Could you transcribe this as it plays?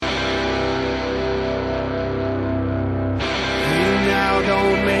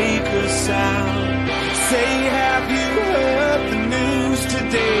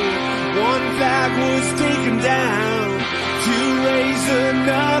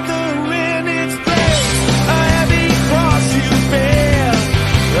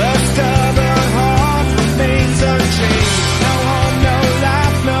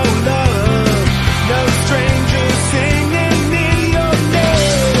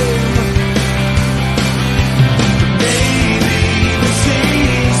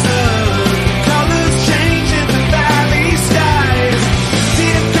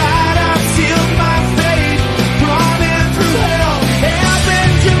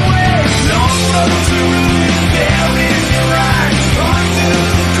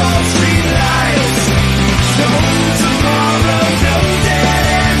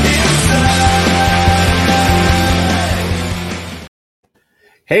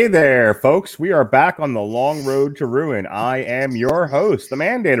Hey there, folks. We are back on the long road to ruin. I am your host, the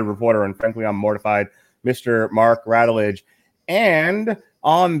mandated reporter, and frankly, I'm mortified, Mr. Mark Rattledge. And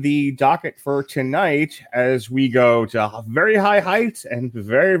on the docket for tonight, as we go to very high heights and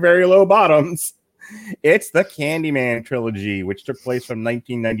very, very low bottoms, it's the Candyman trilogy, which took place from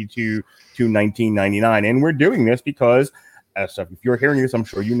 1992 to 1999. And we're doing this because, if you're hearing this, I'm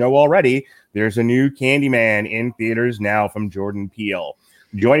sure you know already, there's a new Candyman in theaters now from Jordan Peele.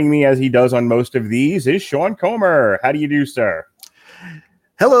 Joining me as he does on most of these is Sean Comer. How do you do, sir?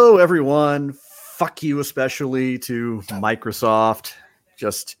 Hello, everyone. Fuck you, especially to Microsoft.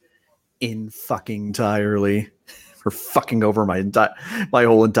 Just entirely for fucking over my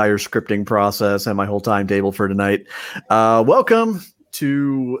whole entire scripting process and my whole timetable for tonight. Welcome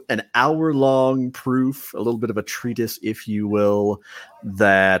to an hour-long proof, a little bit of a treatise, if you will,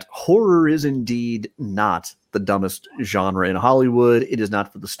 that horror is indeed not the dumbest genre in Hollywood. It is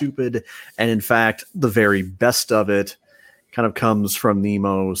not for the stupid. And in fact, the very best of it kind of comes from the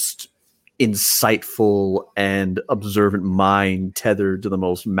most insightful and observant mind tethered to the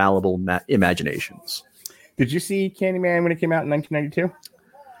most malleable imaginations. Did you see Candyman when it came out in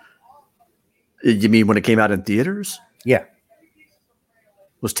 1992? You mean when it came out in theaters? Yeah.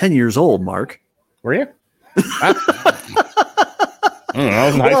 Was 10 years old, Mark. Were you? I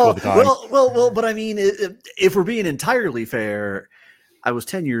was in high school at the time. Well, but I mean, if we're being entirely fair, I was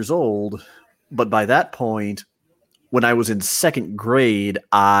 10 years old, but by that point, when I was in second grade,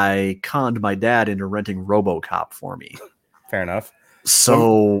 I conned my dad into renting RoboCop for me. Fair enough.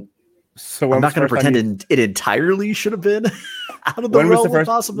 So I'm not going to pretend it entirely should have been out of the realm of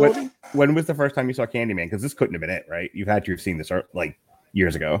possibility. When was the first time you saw Candyman? Because this couldn't have been it, right? You've had to have seen this like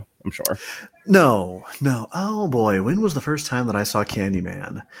years ago, I'm sure. No. Oh boy, when was the first time that I saw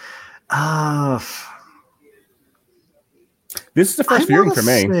Candyman? This is the first viewing for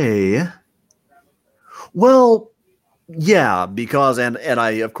me. Well, yeah, because and I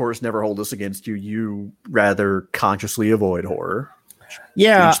of course never hold this against you. You rather consciously avoid horror.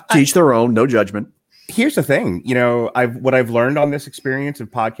 Yeah, teach their own, no judgment. Here's the thing, what I've learned on this experience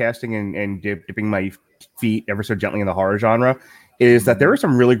of podcasting and dipping my feet ever so gently in the horror genre is that there is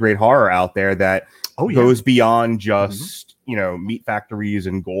some really great horror out there that goes beyond just, meat factories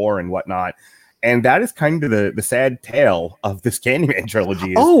and gore and whatnot. And that is kind of the sad tale of this Candyman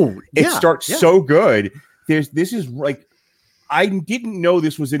trilogy. It starts so good. This is like, I didn't know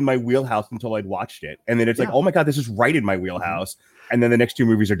this was in my wheelhouse until I'd watched it. And then it's like, oh my God, this is right in my wheelhouse. And then the next two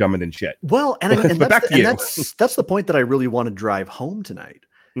movies are dumber than shit. Well, and that's the point that I really want to drive home tonight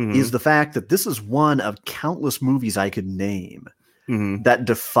is the fact that this is one of countless movies I could name that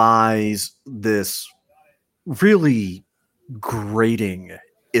defies this really grating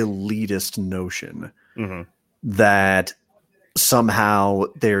elitist notion that somehow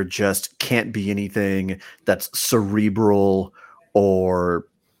there just can't be anything that's cerebral or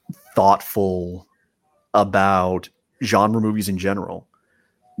thoughtful about genre movies in general,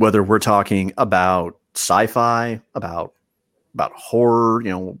 whether we're talking about sci-fi, about horror,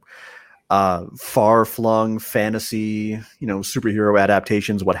 far-flung fantasy, superhero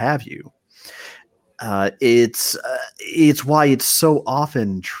adaptations, what have you. It's why it's so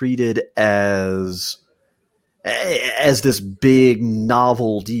often treated as this big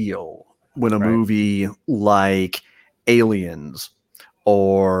novel deal when a movie like Aliens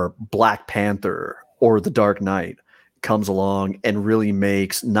or Black Panther or The Dark Knight comes along and really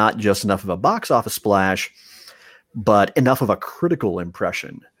makes not just enough of a box office splash, but enough of a critical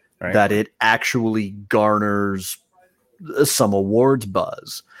impression that it actually garners some awards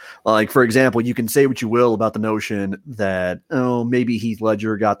buzz. Like, for example, you can say what you will about the notion that, maybe Heath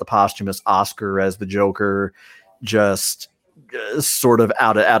Ledger got the posthumous Oscar as the Joker just sort of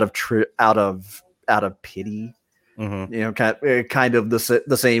out of pity. Kind of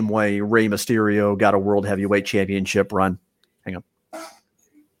the same way Rey Mysterio got a world heavyweight championship run. Hang on.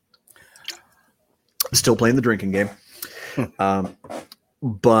 Still playing the drinking game.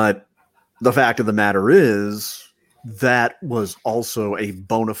 But the fact of the matter is that was also a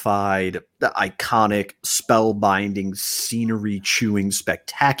bona fide, iconic, spellbinding, scenery-chewing,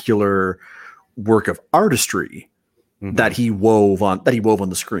 spectacular work of artistry that he wove on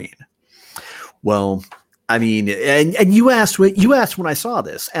the screen. Well, I mean, and you asked when I saw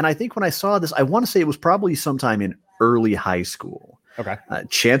this, and I think when I saw this, I want to say it was probably sometime in early high school. Okay.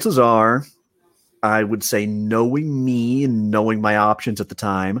 Chances are, I would say, knowing me and knowing my options at the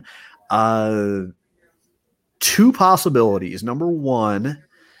time, two possibilities. Number one,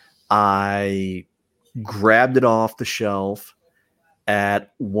 I grabbed it off the shelf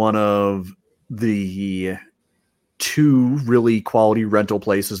at one of the 2 really quality rental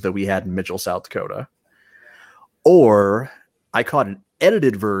places that we had in Mitchell, South Dakota. Or I caught an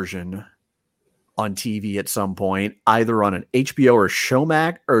edited version on TV at some point, either on an HBO or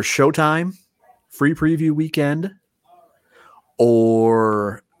Showtime free preview weekend,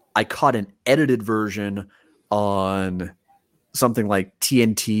 or I caught an edited version on something like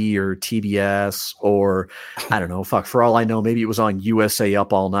TNT or TBS, or I don't know, for all I know, maybe it was on USA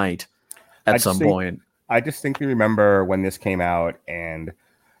Up All Night at some point. I distinctly remember when this came out, and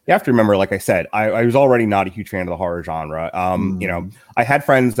you have to remember, like I said, I was already not a huge fan of the horror genre. You know, I had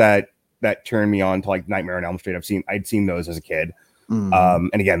friends that turned me on to like Nightmare on Elm Street. I'd seen those as a kid.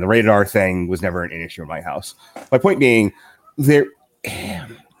 And again, the rated R thing was never an issue in my house. My point being, there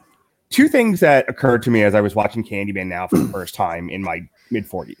two things that occurred to me as I was watching Candyman now for the first time in my mid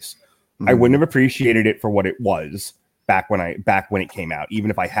 40s. I wouldn't have appreciated it for what it was back when it came out,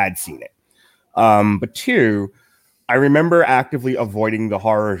 even if I had seen it. But two, I remember actively avoiding the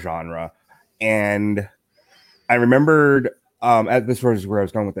horror genre, and I remembered this was where I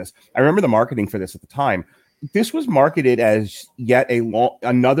was going with this. I remember the marketing for this at the time. This was marketed as yet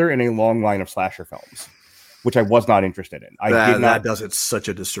another in a long line of slasher films, which I was not interested in. That does it such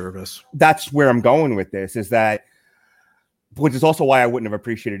a disservice. That's where I'm going with this, is that, which is also why I wouldn't have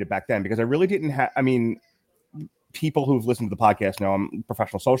appreciated it back then, because I really didn't have, I mean, people who've listened to the podcast know I'm a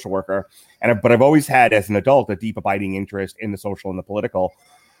professional social worker, but I've always had, as an adult, a deep abiding interest in the social and the political.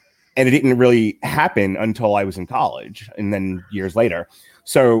 And it didn't really happen until I was in college and then years later.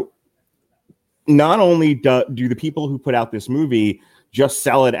 So not only do the people who put out this movie just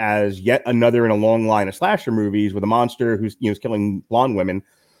sell it as yet another in a long line of slasher movies with a monster who's killing blonde women,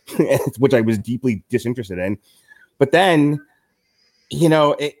 which I was deeply disinterested in, but then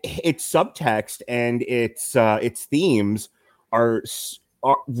its subtext and its themes are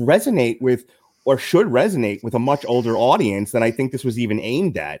resonate with, or should resonate with, a much older audience than I think this was even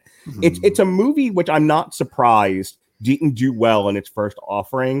aimed at. It's a movie which I'm not surprised didn't do well in its first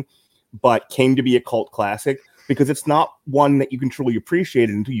offering, but came to be a cult classic, because it's not one that you can truly appreciate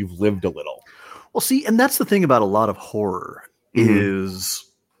until you've lived a little. Well, see, and that's the thing about a lot of horror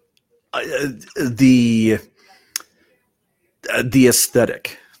is the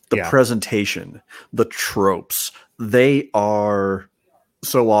aesthetic, the presentation, the tropes. They are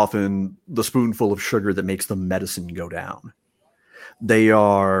so often the spoonful of sugar that makes the medicine go down. They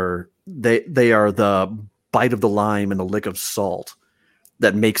are the bite of the lime and the lick of salt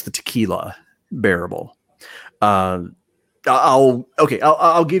that makes the tequila bearable. I'll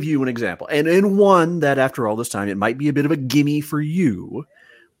give you an example, and in one that, after all this time, it might be a bit of a gimme for you,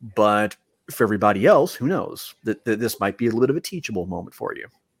 but for everybody else, who knows, that this might be a little bit of a teachable moment for you.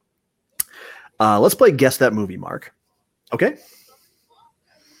 Let's play Guess That Movie, Mark. Okay.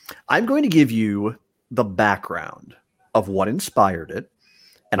 I'm going to give you the background of what inspired it,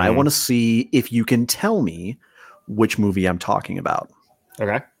 and I want to see if you can tell me which movie I'm talking about.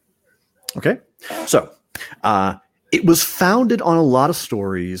 Okay. So, it was founded on a lot of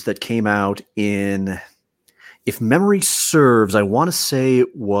stories that came out in, if memory serves, I want to say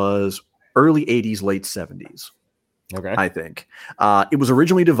it was early 80s, late 70s. Okay. I think. It was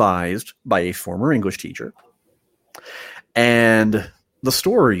originally devised by a former English teacher. And the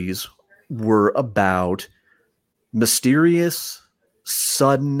stories were about mysterious,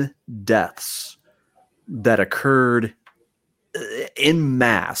 sudden deaths that occurred en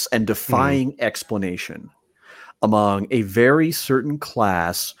masse and defying explanation among a very certain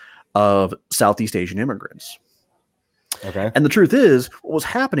class of Southeast Asian immigrants. Okay. And the truth is, what was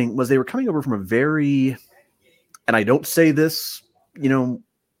happening was they were coming over from a very, and I don't say this,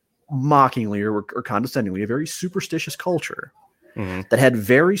 mockingly or condescendingly, a very superstitious culture that had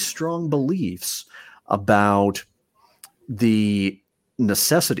very strong beliefs about the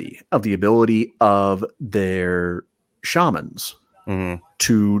necessity of the ability of their shamans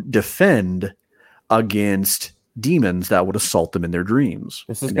to defend against demons that would assault them in their dreams.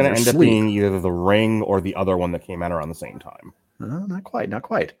 This is going to end up being either The Ring or the other one that came out around the same time. Not quite.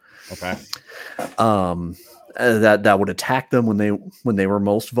 Okay. That would attack them when they were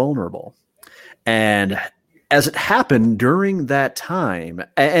most vulnerable. And as it happened during that time,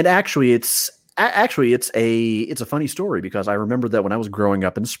 and actually it's a funny story, because I remember that when I was growing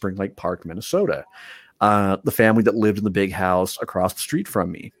up in Spring Lake Park, Minnesota, the family that lived in the big house across the street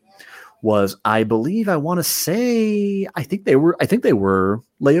from me was, I believe, I think they were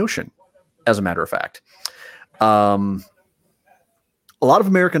Laotian, as a matter of fact. A lot of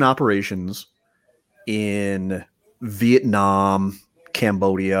American operations in Vietnam,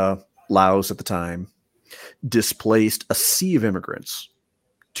 Cambodia, Laos at the time displaced a sea of immigrants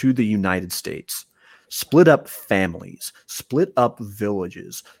to the United States split up families, split up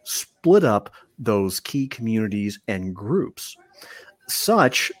villages, split up those key communities and groups,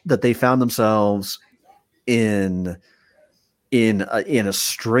 such that they found themselves in a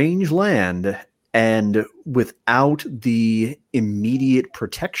strange land and without the immediate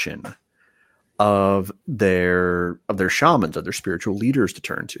protection of their shamans, of their spiritual leaders to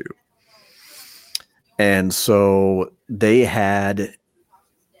turn to. And so they had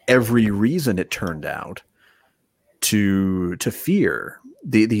every reason, it turned out, to fear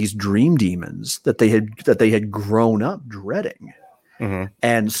these dream demons that they had grown up dreading. Mm-hmm.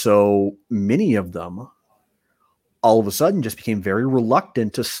 And so many of them all of a sudden just became very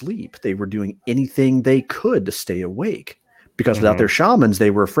reluctant to sleep. They were doing anything they could to stay awake, because without their shamans, they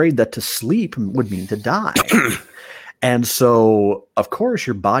were afraid that to sleep would mean to die. And so, of course,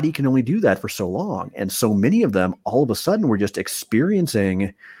 your body can only do that for so long. And so many of them all of a sudden were just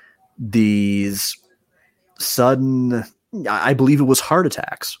experiencing these sudden, I believe it was heart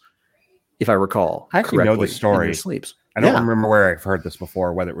attacks, if I recall. I actually know this story. In their sleeps. I don't remember where I've heard this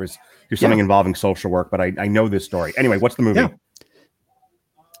before, whether it was something involving social work, but I know this story. Anyway, what's the movie? Yeah.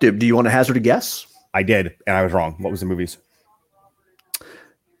 Do you want to hazard a guess? I did, and I was wrong. What was the movie's?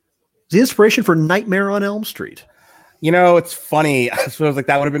 The inspiration for Nightmare on Elm Street. You know, it's funny. So I was like,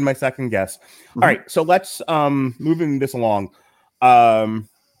 that would have been my second guess. Mm-hmm. All right, so let's moving this along.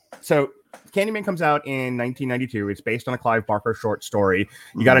 So Candyman comes out in 1992. It's based on a Clive Barker short story.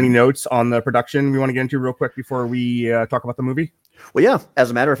 You got any notes on the production we want to get into real quick before we talk about the movie? Well, yeah,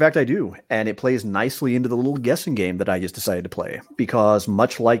 as a matter of fact, I do. And it plays nicely into the little guessing game that I just decided to play, because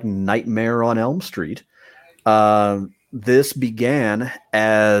much like Nightmare on Elm Street, this began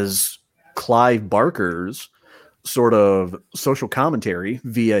as Clive Barker's sort of social commentary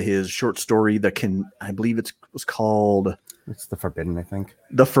via his short story, I believe it was called... It's The Forbidden, I think.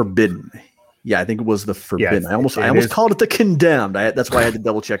 The Forbidden. Yeah, I think it was The Forbidden. Yeah, I almost called it The Condemned. That's why I had to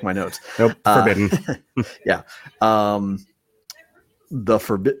double check my notes. Nope, Forbidden. Yeah. The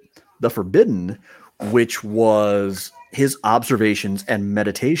Forbidden, which was his observations and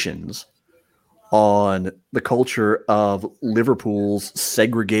meditations on the culture of Liverpool's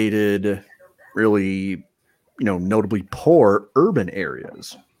segregated, really, notably poor urban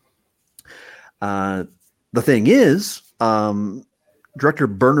areas. The thing is, director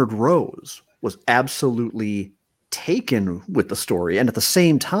Bernard Rose was absolutely taken with the story. And at the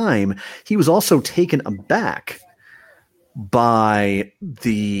same time, he was also taken aback by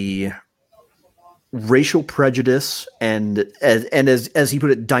the racial prejudice and as he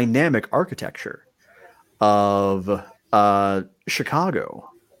put it, dynamic architecture of Chicago.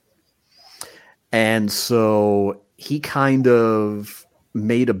 And so he kind of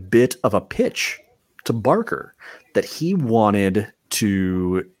made a bit of a pitch to Barker that he wanted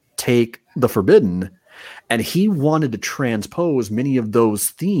to take The Forbidden and he wanted to transpose many of those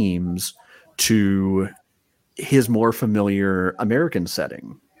themes to his more familiar American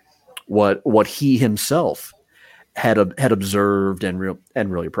setting, what he himself had observed and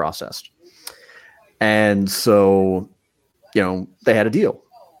really processed. And so, they had a deal.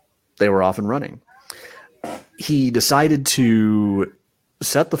 They were off and running. He decided to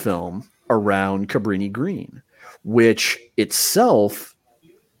set the film around Cabrini Green, which itself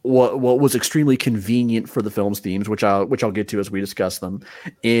what was extremely convenient for the film's themes, which I'll get to as we discuss them,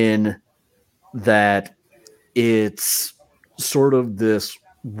 in that it's sort of this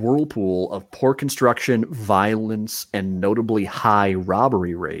whirlpool of poor construction, violence, and notably high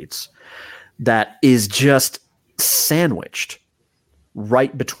robbery rates that is just sandwiched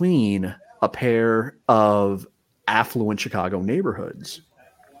right between a pair of affluent Chicago neighborhoods.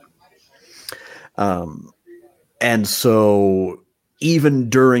 And so even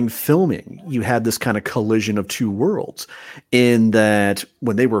during filming, you had this kind of collision of two worlds, in that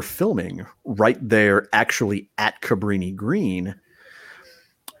when they were filming right there, actually at Cabrini Green,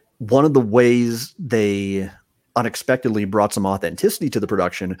 one of the ways they unexpectedly brought some authenticity to the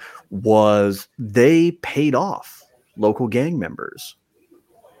production was they paid off local gang members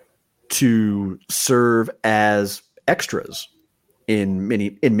to serve as extras in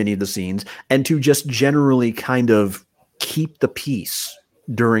many of the scenes, and to just generally kind of keep the peace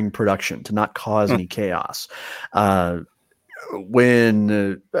during production, to not cause any chaos.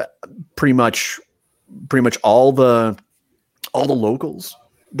 When pretty much all the locals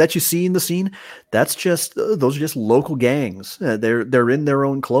that you see in the scene, those are just local gangs. They're in their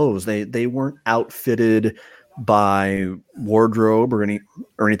own clothes. They weren't outfitted by wardrobe or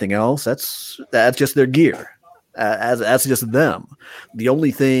anything else. That's just their gear. That's just them. The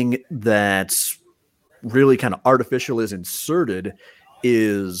only thing that's really kind of artificial is inserted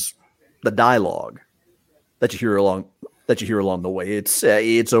is the dialogue that you hear along the way. It's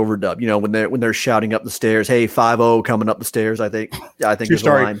overdubbed. When they're shouting up the stairs, "Hey, 5-0 coming up the stairs." I think True is a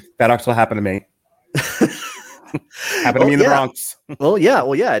story. line. That also happened to me. Happened to me in the Bronx. Well,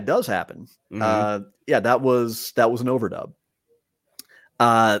 yeah, it does happen. Mm-hmm. That was an overdub.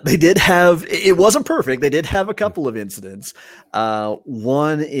 They did have, it wasn't perfect. They did have a couple of incidents. A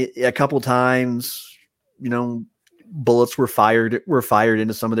couple times, bullets were fired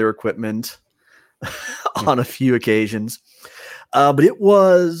into some of their equipment on a few occasions. But it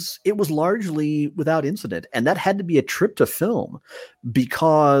was largely without incident. And that had to be a trip to film,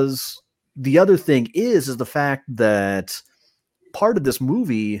 because the other thing is the fact that part of this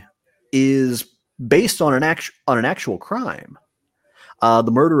movie is based on an actual crime.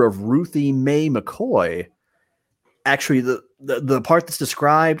 The murder of Ruthie Mae McCoy. Actually, the part that's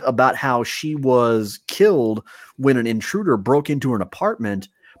described about how she was killed when an intruder broke into an apartment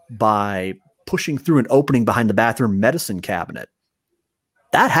by pushing through an opening behind the bathroom medicine cabinet.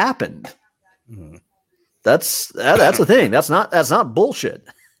 That happened. Mm-hmm. That's a thing. That's not bullshit.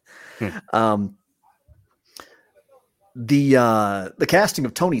 The casting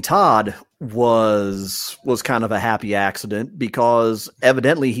of Tony Todd was kind of a happy accident, because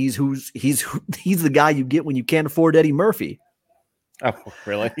evidently he's the guy you get when you can't afford Eddie Murphy. Oh,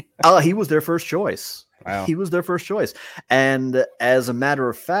 really? He was their first choice. Wow. He was their first choice. And as a matter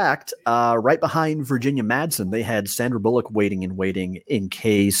of fact, right behind Virginia Madsen, they had Sandra Bullock waiting in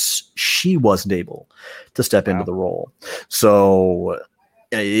case she wasn't able to step into the role. So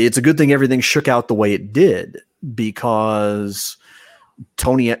it's a good thing everything shook out the way it did, because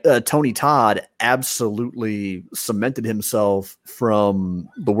Tony Todd absolutely cemented himself from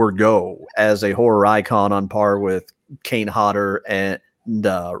the word go as a horror icon on par with Kane Hodder and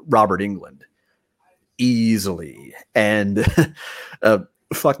Robert Englund. Easily. And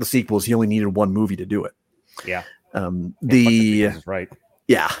fuck the sequels. He only needed one movie to do it. Yeah. Right.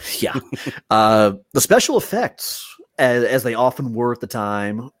 Yeah. The special effects, as they often were at the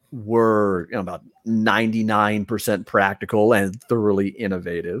time, were about 99% practical and thoroughly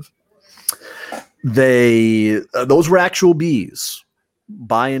innovative. Those were actual bees.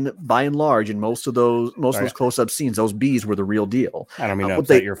 By and large, in most of those close-up scenes, those bees were the real deal. I don't mean to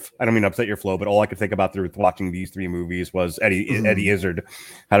upset your flow, but all I could think about through watching these three movies was Eddie Izzard.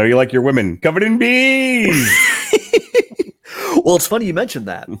 How do you like your women covered in bees? Well, it's funny you mentioned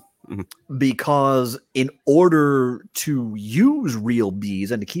that, because in order to use real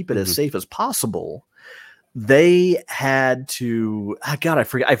bees and to keep it as safe as possible, they had to. I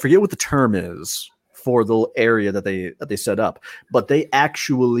forget what the term is for the area that they set up, but they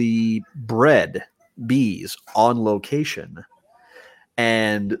actually bred bees on location.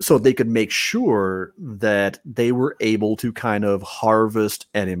 And so they could make sure that they were able to kind of harvest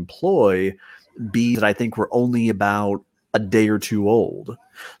and employ bees that I think were only about a day or two old.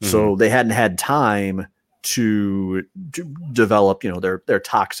 Mm-hmm. So they hadn't had time to develop, their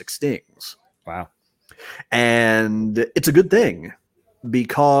toxic stings. Wow. And it's a good thing,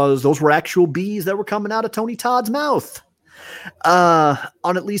 because those were actual bees that were coming out of Tony Todd's mouth. On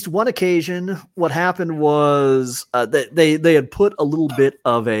at least one occasion, what happened was they had put a little bit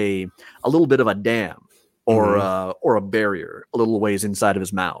of a dam or a barrier a little ways inside of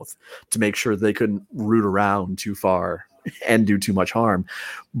his mouth to make sure they couldn't root around too far and do too much harm.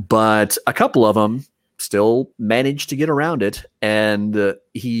 But a couple of them still managed to get around it, and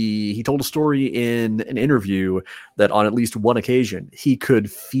he told a story in an interview that on at least one occasion he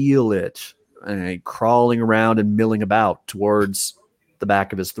could feel it crawling around and milling about towards the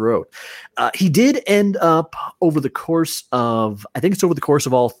back of his throat. He did end up over the course of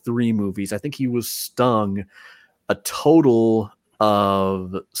all three movies, I think he was stung a total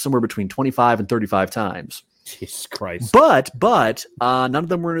of somewhere between 25 and 35 times. Jesus Christ. But none of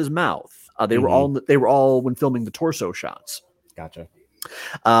them were in his mouth. They were all when filming the torso shots. Gotcha.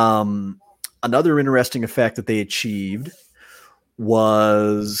 Another interesting effect that they achieved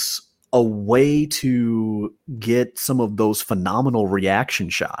was a way to get some of those phenomenal reaction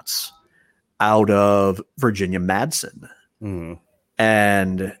shots out of Virginia Madsen. Mm.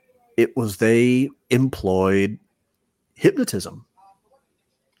 And it was they employed hypnotism.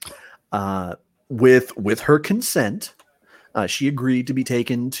 With her consent, she agreed to be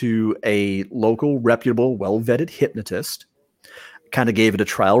taken to a local, reputable, well-vetted hypnotist. Kind of gave it a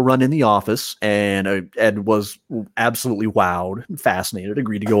trial run in the office, and was absolutely wowed and fascinated,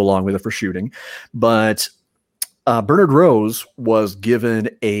 agreed to go along with it for shooting. But Bernard Rose was given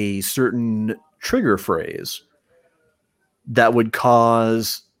a certain trigger phrase that would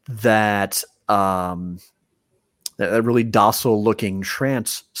cause that really docile-looking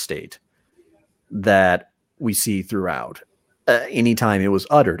trance state that we see throughout anytime it was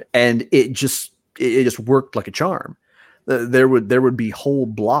uttered. And it just worked like a charm. There would be whole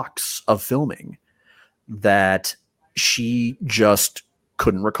blocks of filming that she just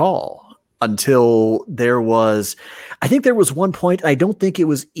couldn't recall until I think there was one point, I don't think it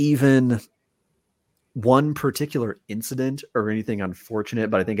was even one particular incident or anything unfortunate,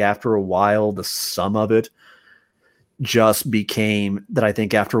 but I think after a while, the sum of it just became that I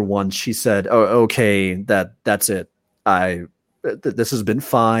think after once she said, "Oh, okay, that's it. This has been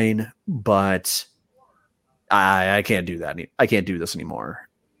fine, but I can't do that. I can't do this anymore.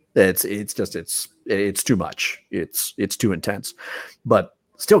 It's too much. It's too intense." But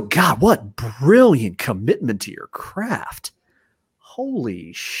still, God, what brilliant commitment to your craft.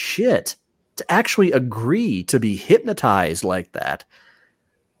 Holy shit. To actually agree to be hypnotized like that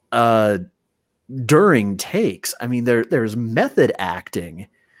during takes. I mean, there's method acting,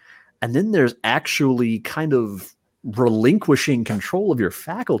 and then there's actually kind of relinquishing control of your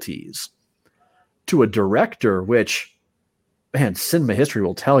faculties to a director, which, man, cinema history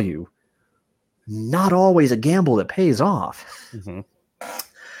will tell you, not always a gamble that pays off. Mm-hmm.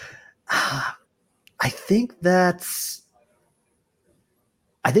 I think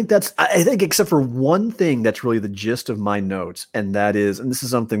except for one thing that's really the gist of my notes, and that is, and this is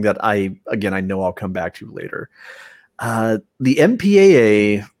something that I know I'll come back to later. The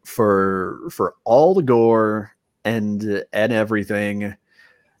MPAA for all the gore and everything,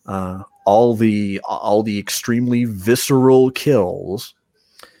 all the extremely visceral kills.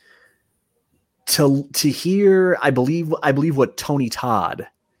 To hear, I believe what Tony Todd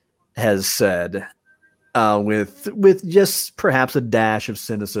has said, with just perhaps a dash of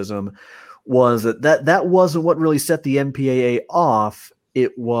cynicism, was that wasn't what really set the MPAA off.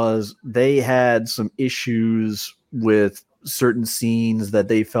 It was they had some issues with certain scenes that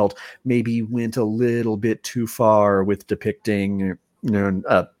they felt maybe went a little bit too far with depicting,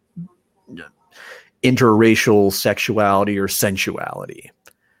 interracial sexuality or sensuality.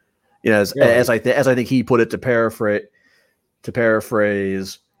 As I think he put it, to paraphrase,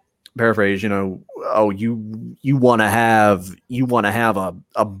 you want to have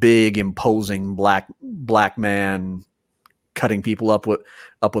a big imposing black man cutting people up with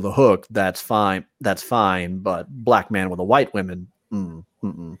a hook. That's fine. But black man with a white woman,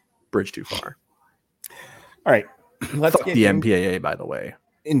 bridge too far. All right, let's Fuck get the MPAA, by the way.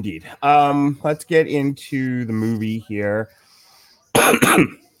 Indeed. Let's get into the movie here.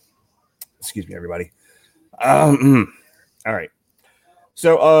 Excuse me, everybody. All right.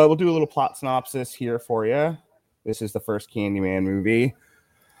 So we'll do a little plot synopsis here for you. This is the first Candyman movie.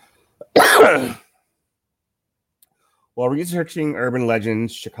 While researching urban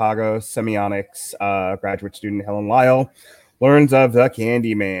legends, Chicago semiotics graduate student Helen Lyle learns of the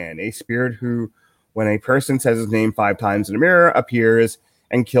Candyman, a spirit who, when a person says his name 5 times in a mirror, appears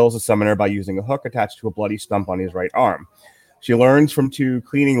and kills a summoner by using a hook attached to a bloody stump on his right arm. She learns from 2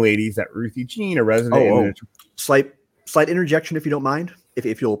 cleaning ladies that Ruthie Jean, a resident... Slight interjection, if you don't mind.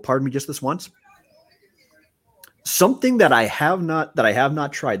 If you'll pardon me just this once. Something that I have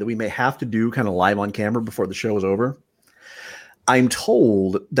not tried, that we may have to do kind of live on camera before the show is over. I'm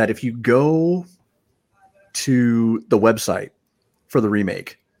told that if you go to the website for the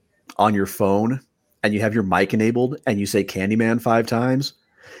remake on your phone and you have your mic enabled and you say Candyman 5 times,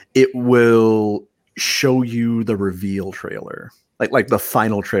 it will show you the reveal trailer, like the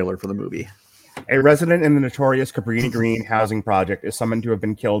final trailer for the movie. A resident in the notorious Cabrini Green housing project is summoned to have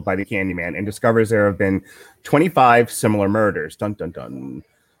been killed by the Candyman and discovers there have been 25 similar murders. Dun, dun, dun.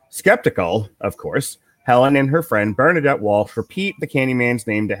 Skeptical, of course, Helen and her friend Bernadette Walsh repeat the Candyman's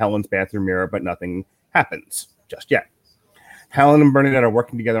name to Helen's bathroom mirror, but nothing happens just yet. Helen and Bernadette are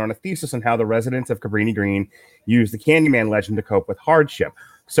working together on a thesis on how the residents of Cabrini Green use the Candyman legend to cope with hardship.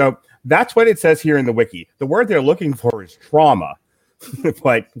 So that's what it says here in the wiki. The word they're looking for is trauma,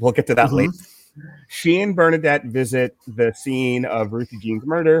 but we'll get to that later. She and Bernadette visit the scene of Ruthie Jean's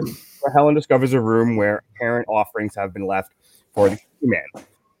murder, where Helen discovers a room where apparent offerings have been left for the Candyman.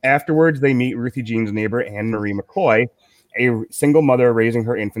 Afterwards, they meet Ruthie Jean's neighbor, Anne Marie McCoy, a single mother raising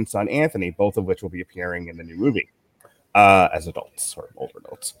her infant son, Anthony, both of which will be appearing in the new movie as adults, or older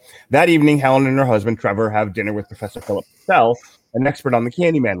adults. That evening, Helen and her husband, Trevor, have dinner with Professor Philip Purcell, an expert on the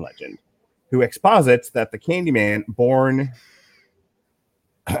Candyman legend, who exposits that the Candyman born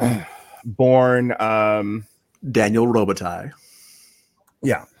Daniel Robitaille.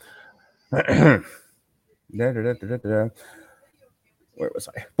 Yeah. Where was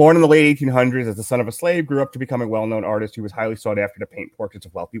I? Born in the late 1800s as the son of a slave, grew up to become a well-known artist who was highly sought after to paint portraits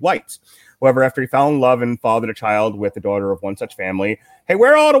of wealthy whites. However, after he fell in love and fathered a child with the daughter of one such family, hey,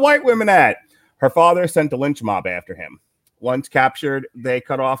 where are all the white women at? Her father sent a lynch mob after him. Once captured, they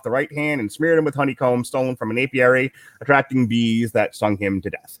cut off the right hand and smeared him with honeycomb stolen from an apiary, attracting bees that stung him to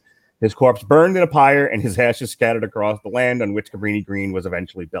death. His corpse burned in a pyre, and his ashes scattered across the land on which Cabrini Green was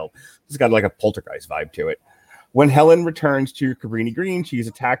eventually built. This has got like a poltergeist vibe to it. When Helen returns to Cabrini Green, she is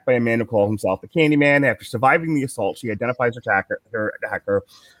attacked by a man who calls himself the Candyman. After surviving the assault, she identifies her attacker,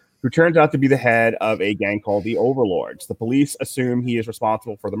 who turns out to be the head of a gang called the Overlords. The police assume he is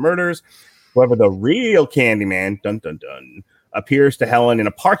responsible for the murders. However, the real Candyman, dun dun dun, appears to Helen in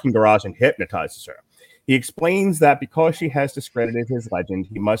a parking garage and hypnotizes her. He explains that because she has discredited his legend,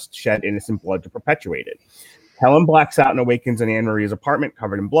 he must shed innocent blood to perpetuate it. Helen blacks out and awakens in Anne-Marie's apartment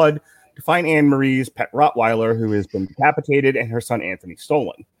covered in blood to find Anne-Marie's pet Rottweiler, who has been decapitated, and her son Anthony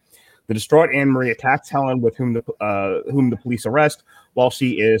stolen. The distraught Anne-Marie attacks Helen, with whom the police arrest while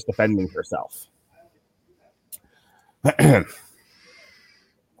she is defending herself.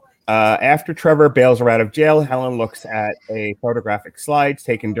 After Trevor bails her out of jail, Helen looks at a photographic slides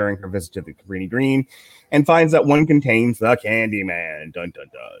taken during her visit to the Cabrini Green and finds that one contains the Candyman. Dun, dun,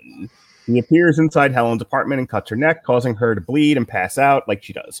 dun. He appears inside Helen's apartment and cuts her neck, causing her to bleed and pass out like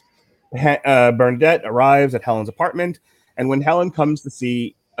she does. Bernadette arrives at Helen's apartment, and when Helen comes to,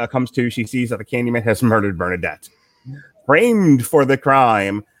 she sees that the Candyman has murdered Bernadette. Framed for the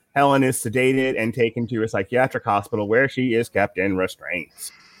crime, Helen is sedated and taken to a psychiatric hospital where she is kept in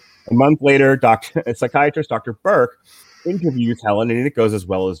restraints. A month later, psychiatrist Dr. Burke interviews Helen, and it goes as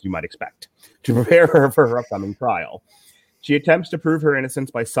well as you might expect, to prepare her for her upcoming trial. She attempts to prove her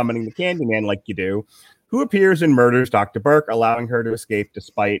innocence by summoning the Candyman, like you do, who appears and murders Dr. Burke, allowing her to escape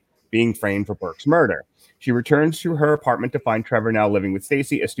despite being framed for Burke's murder. She returns to her apartment to find Trevor now living with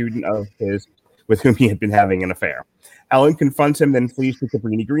Stacy, a student of his with whom he had been having an affair. Helen confronts him, then flees to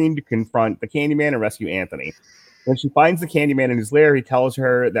Cabrini Green to confront the Candyman and rescue Anthony. When she finds the Candyman in his lair, he tells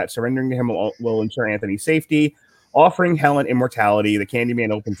her that surrendering to him will ensure Anthony's safety. Offering Helen immortality, the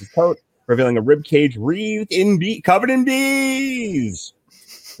Candyman opens his coat, revealing a rib cage covered in bees.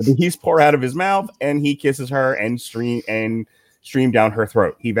 The bees pour out of his mouth, and he kisses her and stream down her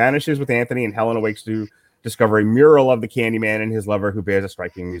throat. He vanishes with Anthony, and Helen awakes to discover a mural of the Candyman and his lover, who bears a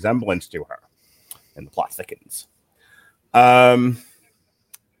striking resemblance to her. And the plot thickens.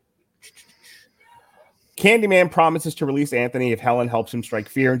 Candyman promises to release Anthony if Helen helps him strike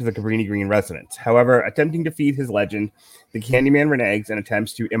fear into the Cabrini Green residents. However, attempting to feed his legend, the Candyman reneges and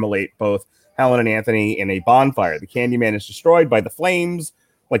attempts to immolate both Helen and Anthony in a bonfire. The Candyman is destroyed by the flames,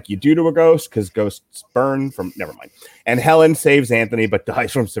 like you do to a ghost, because ghosts burn from... Never mind. And Helen saves Anthony, but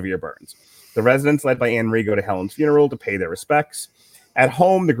dies from severe burns. The residents, led by Anne-Marie, go to Helen's funeral to pay their respects. At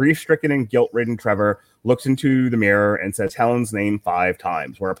home, the grief-stricken and guilt-ridden Trevor looks into the mirror and says Helen's name 5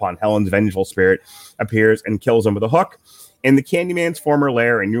 times, whereupon Helen's vengeful spirit appears and kills him with a hook. In the Candyman's former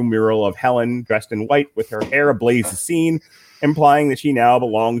lair, a new mural of Helen dressed in white with her hair ablaze is seen, implying that she now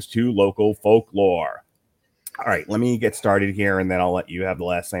belongs to local folklore. All right, let me get started here, and then I'll let you have the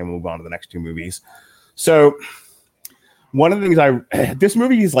last say and move on to the next 2 movies. So, one of the things this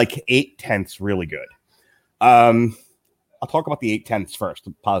movie is like 8/10 really good. I'll talk about the 8/10 first,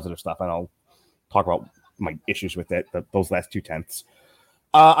 the positive stuff, and I'll talk about my issues with it, those last 2/10.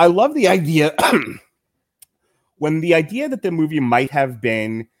 I love the idea when the idea that the movie might have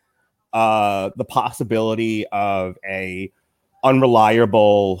been the possibility of a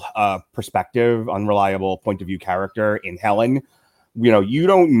unreliable perspective, unreliable point of view character in Helen. You know, you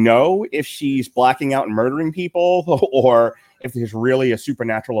don't know if she's blacking out and murdering people or if there's really a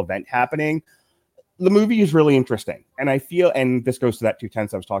supernatural event happening. The movie is really interesting. And I feel, and this goes to that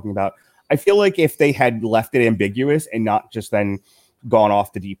 2/10 I was talking about, I feel like if they had left it ambiguous and not just then gone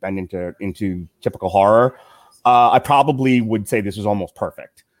off the deep end into typical horror, I probably would say this is almost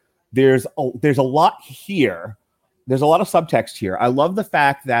perfect. There's a lot here. There's a lot of subtext here. I love the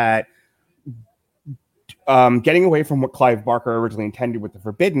fact that getting away from what Clive Barker originally intended with The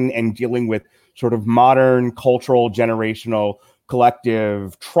Forbidden and dealing with sort of modern cultural, generational,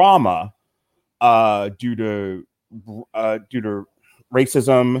 collective trauma due to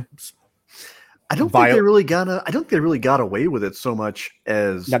racism. I don't think they really got away with it so much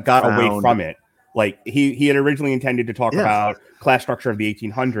as away from it. Like he had originally intended to talk about class structure of the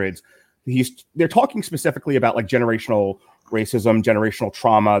 1800s. They're talking specifically about like generational racism, generational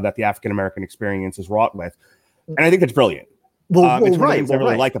trauma that the African American experience is wrought with, and I think that's brilliant. It's one of the things I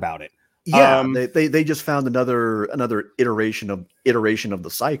really like about it. Yeah, they just found another iteration of the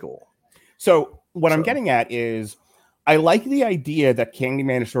cycle. So what I'm getting at is, I like the idea that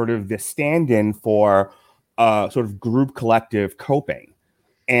Candyman is sort of the stand-in for sort of group collective coping.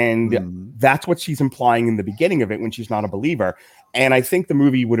 And that's what she's implying in the beginning of it when she's not a believer. And I think the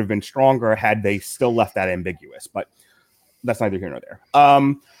movie would have been stronger had they still left that ambiguous, but that's neither here nor there.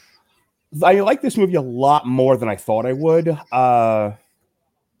 I like this movie a lot more than I thought I would.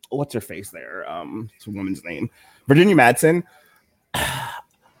 What's her face there? It's a woman's name. Virginia Madsen.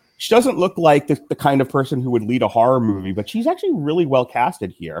 She doesn't look like the kind of person who would lead a horror movie, but she's actually really well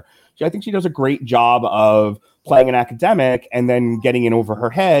casted here. I think she does a great job of playing an academic and then getting in over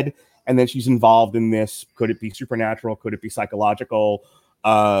her head. And then she's involved in this, could it be supernatural? Could it be psychological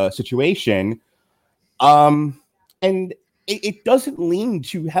situation? And it doesn't lean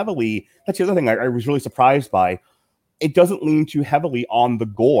too heavily. That's the other thing I was really surprised by. It doesn't lean too heavily on the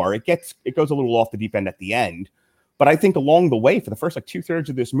gore. It goes a little off the deep end at the end. But I think along the way, for the first 2/3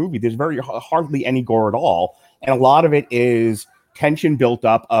 of this movie, there's hardly any gore at all. And a lot of it is tension built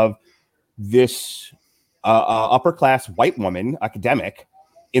up of this upper class white woman, academic,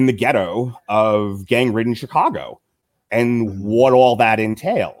 in the ghetto of gang-ridden Chicago and what all that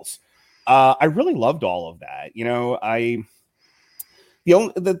entails. I really loved all of that.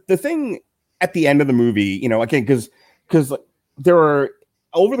 The thing at the end of the movie, again, because there are,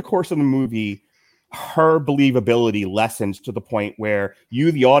 over the course of the movie, her believability lessens to the point where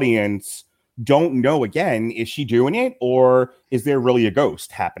you, the audience, don't know, again, is she doing it or is there really a ghost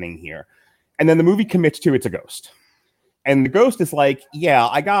happening here? And then the movie commits to it's a ghost. And the ghost is like, yeah,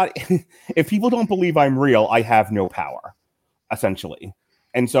 if people don't believe I'm real, I have no power, essentially.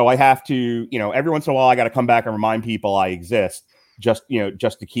 And so I have to, every once in a while, I got to come back and remind people I exist just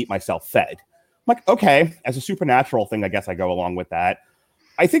to keep myself fed. I'm like, okay, as a supernatural thing, I guess I go along with that.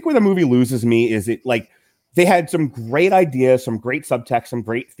 I think where the movie loses me is they had some great ideas, some great subtext, some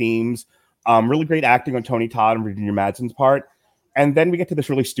great themes, really great acting on Tony Todd and Virginia Madsen's part. And then we get to this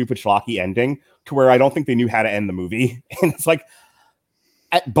really stupid schlocky ending to where I don't think they knew how to end the movie. And it's like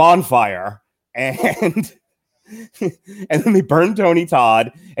at bonfire and then they burn Tony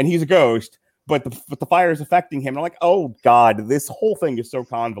Todd and he's a ghost, but the fire is affecting him. And I'm like, oh God, this whole thing is so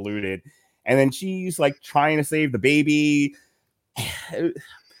convoluted. And then she's like trying to save the baby. I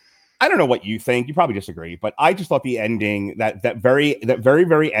don't know what you think. You probably disagree, but I just thought the ending, that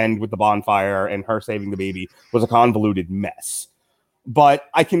very end with the bonfire and her saving the baby, was a convoluted mess. But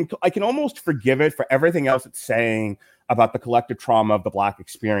I can almost forgive it for everything else it's saying about the collective trauma of the Black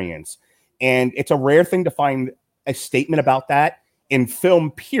experience. And it's a rare thing to find a statement about that in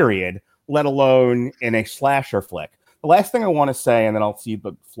film, period, let alone in a slasher flick. The last thing I want to say, and then I'll cede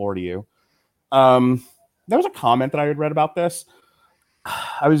the floor to you. There was a comment that I had read about this.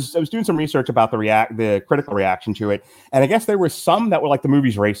 I was doing some research about the critical reaction to it, and I guess there were some that were like, the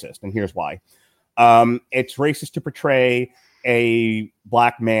movie's racist, and here's why. It's racist to portray a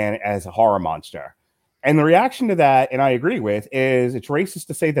Black man as a horror monster. And the reaction to that, and I agree with, is it's racist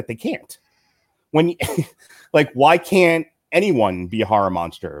to say that they can't. Why can't anyone be a horror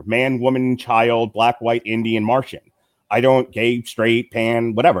monster? Man, woman, child, Black, white, Indian, Martian. Gay, straight,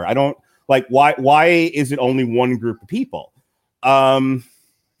 pan, whatever. Why is it only one group of people?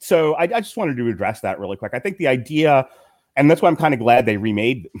 So I just wanted to address that really quick. I think the idea, and that's why I'm kind of glad they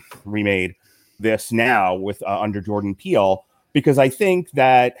remade this now with under Jordan Peele, because I think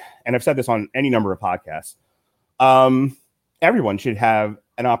that, and I've said this on any number of podcasts, everyone should have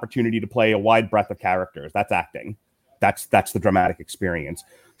an opportunity to play a wide breadth of characters. That's acting. That's the dramatic experience.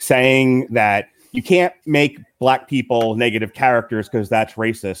 Saying that you can't make Black people negative characters because that's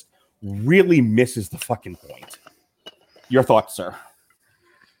racist really misses the fucking point. Your thoughts, sir?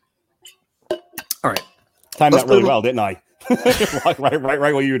 All right. Timed that really well, didn't I? right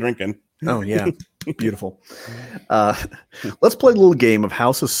while you were drinking. Oh, yeah. Beautiful. Let's play a little game of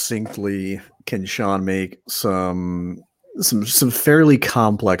how succinctly can Sean make some fairly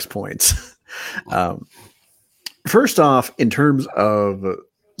complex points. First off, in terms of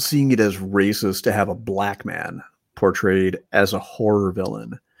seeing it as racist to have a Black man portrayed as a horror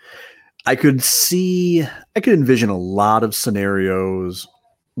villain, I could envision a lot of scenarios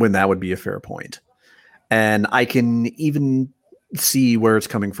when that would be a fair point. And I can even see where it's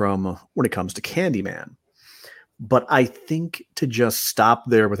coming from when it comes to Candyman. But I think to just stop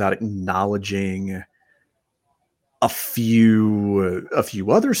there without acknowledging a few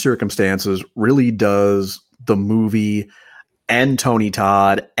other circumstances really does the movie and Tony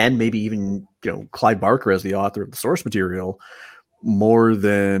Todd and maybe even Clive Barker as the author of the source material more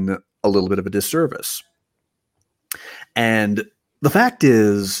than a little bit of a disservice. And the fact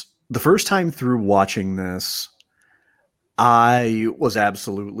is, the first time through watching this, I was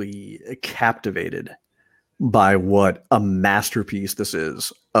absolutely captivated by what a masterpiece this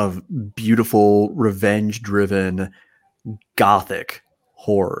is of beautiful, revenge-driven, gothic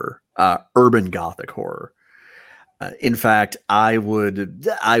horror, urban Gothic horror. In fact, I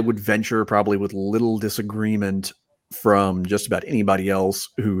would venture, probably with little disagreement from just about anybody else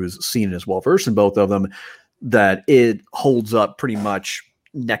who's seen and is well versed in both of them, that it holds up pretty much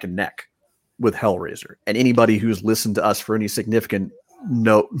neck and neck with Hellraiser. And anybody who's listened to us for any significant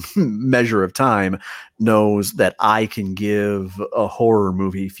measure of time knows that I can give a horror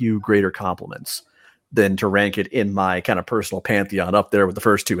movie few greater compliments than to rank it in my kind of personal pantheon up there with the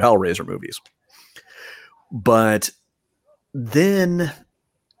first two Hellraiser movies. But then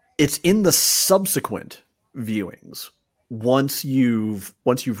it's in the subsequent viewings, once you've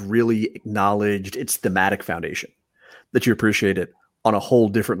really acknowledged its thematic foundation, that you appreciate it on a whole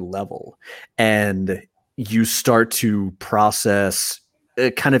different level, and you start to process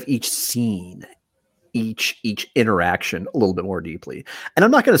kind of each scene, each interaction a little bit more deeply. And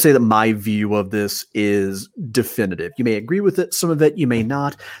I'm not going to say that my view of this is definitive. You may agree with it, some of it you may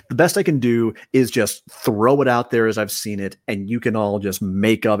not. The best I can do is just throw it out there as I've seen it, and you can all just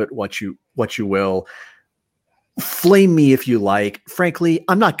make of it what you will. Flame me if you like. Frankly,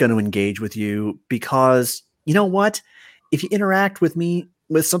 I'm not going to engage with you, because you know what? If you interact with me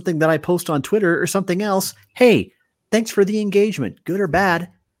with something that I post on Twitter or something else, hey, thanks for the engagement, good or bad.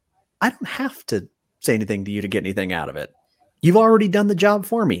 I don't have to say anything to you to get anything out of it. You've already done the job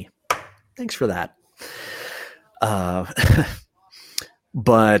for me. Thanks for that.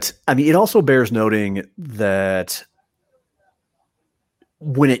 But I mean, it also bears noting that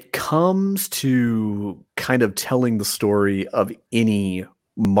when it comes to kind of telling the story of any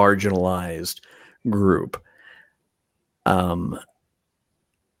marginalized group,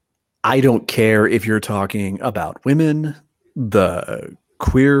 I don't care if you're talking about women, the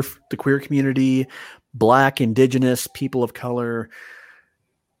queer community, Black, Indigenous, people of color,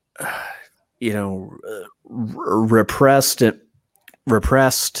 repressed, or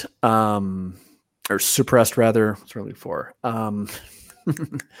suppressed rather. What's really for? God,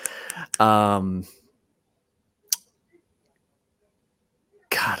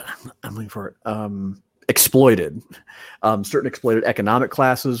 I'm looking for it. Exploited, certain exploited economic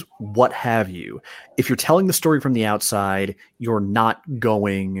classes, what have you. If you're telling the story from the outside, you're not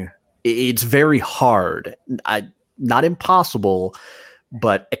going. It's very hard, not impossible,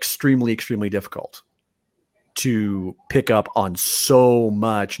 but extremely, extremely difficult to pick up on so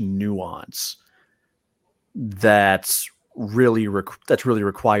much nuance that's really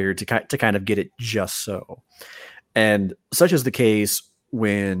required to kind of get it just so. And such is the case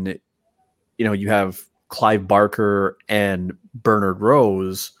when you have Clive Barker and Bernard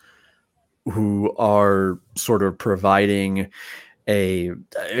Rose, who are sort of providing a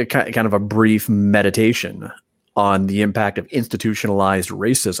kind of a brief meditation on the impact of institutionalized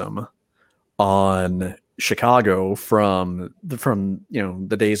racism on Chicago from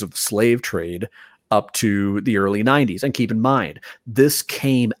the days of the slave trade up to the early 90s. And keep in mind, this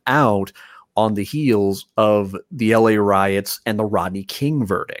came out on the heels of the LA riots and the Rodney King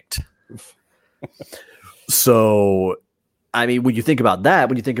verdict. So, I mean, when you think about that,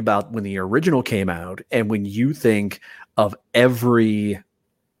 when you think about when the original came out, and when you think of every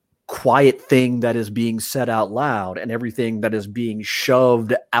quiet thing that is being said out loud and everything that is being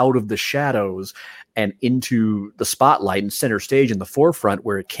shoved out of the shadows and into the spotlight and center stage in the forefront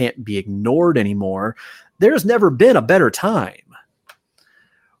where it can't be ignored anymore, there's never been a better time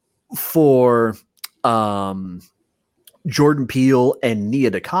for Jordan Peele and Nia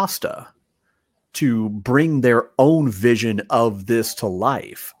DaCosta to bring their own vision of this to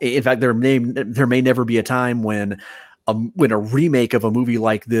life. In fact, there may never be a time when a remake of a movie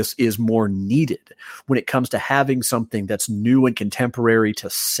like this is more needed, when it comes to having something that's new and contemporary to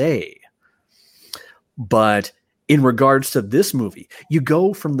say. But in regards to this movie, you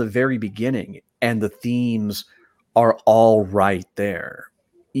go from the very beginning and the themes are all right there.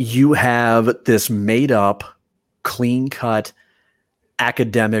 You have this made up, clean cut,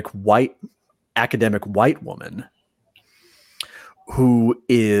 academic white woman who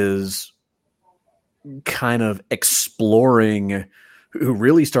is kind of who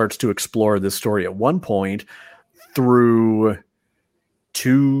really starts to explore this story at one point through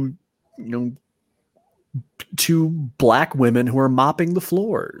two Black women who are mopping the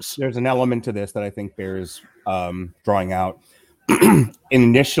floors. There's an element to this that I think bears drawing out.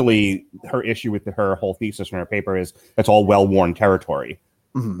 Initially, her issue with her whole thesis in her paper is that's all well-worn territory.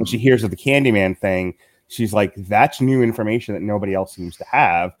 Mm-hmm. When she hears of the Candyman thing, she's like, that's new information that nobody else seems to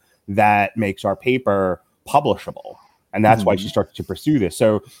have that makes our paper publishable. And that's why she started to pursue this.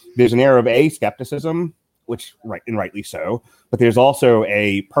 So there's an air of skepticism, which rightly so, but there's also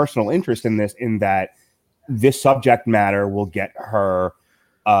a personal interest in this, in that this subject matter will get her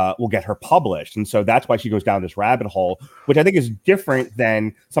will get her published. And so that's why she goes down this rabbit hole, which I think is different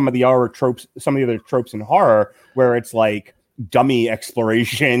than some of the other tropes in horror, where it's like dummy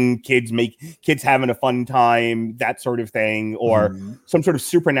exploration, kids having a fun time, that sort of thing, or some sort of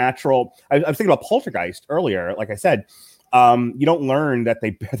supernatural. I was thinking about Poltergeist earlier. Like I said, you don't learn that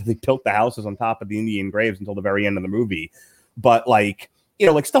they built the houses on top of the Indian graves until the very end of the movie. But like,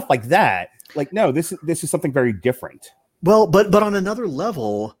 like stuff like that. Like, no, this is something very different. Well, but on another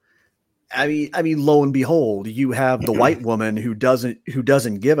level, I mean, lo and behold, you have the white woman who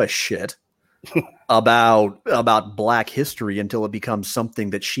doesn't give a shit about Black history until it becomes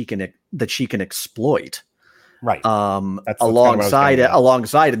something that she can exploit. Right. Alongside,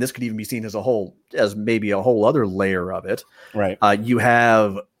 and this could even be seen as maybe a whole other layer of it. Right. You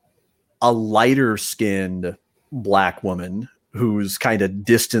have a lighter skinned Black woman who's kind of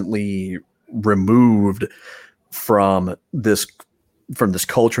distantly removed from this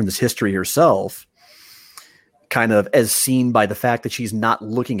culture and this history herself, kind of as seen by the fact that she's not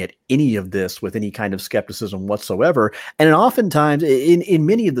looking at any of this with any kind of skepticism whatsoever. And oftentimes in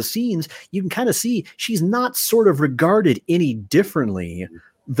many of the scenes, you can kind of see she's not sort of regarded any differently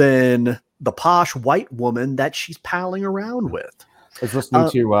than the posh white woman that she's palling around with. I was listening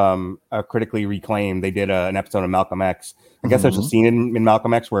to Critically Reclaimed. They did an episode of Malcolm X. I guess there's a scene in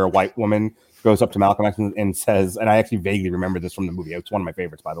Malcolm X where a white woman goes up to Malcolm X and says, and I actually vaguely remember this from the movie. It's one of my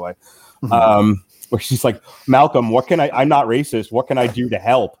favorites, by the way. Where she's like, Malcolm, I'm not racist. What can I do to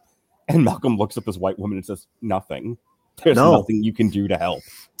help? And Malcolm looks at this white woman and says, nothing. There's nothing you can do to help.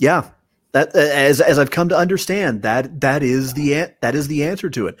 Yeah. That as I've come to understand, that is the answer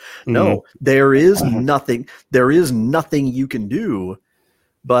to it. No, there is nothing. There is nothing you can do.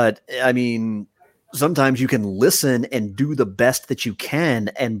 But I mean, sometimes you can listen and do the best that you can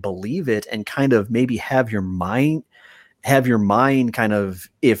and believe it, and kind of maybe have your mind kind of,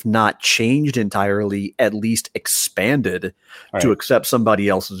 if not changed entirely, at least expanded to accept somebody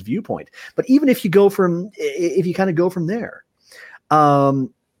else's viewpoint. But even if you kind of go from there,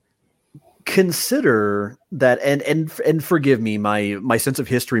 consider that, and forgive me, my sense of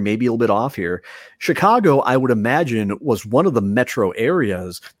history may be a little bit off here. Chicago, I would imagine, was one of the metro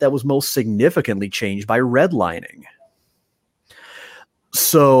areas that was most significantly changed by redlining.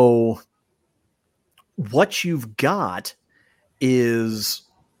 So what you've got is,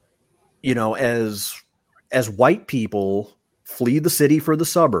 as white people flee the city for the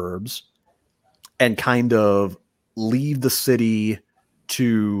suburbs and kind of leave the city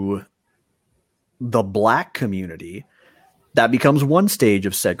to the Black community, that becomes one stage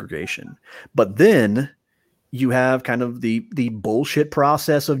of segregation. But then you have kind of the bullshit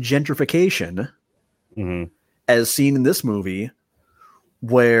process of gentrification, as seen in this movie,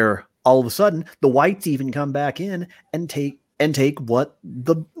 where all of a sudden the whites even come back in and take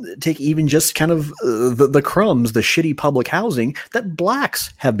even just kind of the crumbs, the shitty public housing that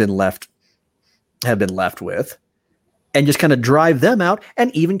Blacks have been left with, and just kind of drive them out,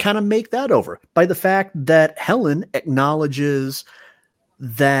 and even kind of make that over by the fact that Helen acknowledges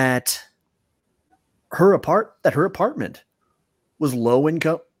that her apartment was low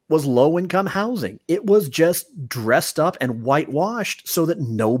income housing. It was just dressed up and whitewashed so that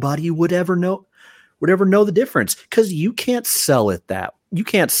nobody would ever know the difference, because you can't sell it that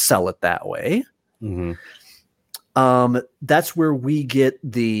way. That's where we get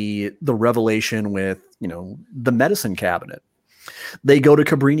the revelation with, the medicine cabinet. They go to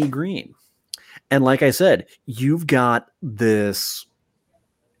Cabrini Green, and like I said, you've got this.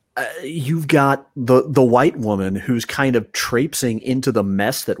 You've got the white woman who's kind of traipsing into the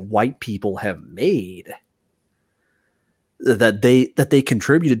mess that white people have made, that they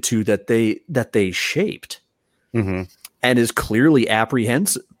contributed to, that they shaped, and is clearly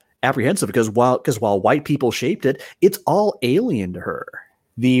apprehensive because while white people shaped it, it's all alien to her.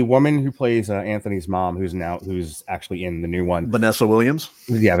 The woman who plays Anthony's mom, who's actually in the new one, Vanessa Williams.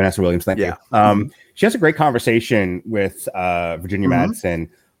 Yeah, Vanessa Williams. Thank you. She has a great conversation with Virginia Madsen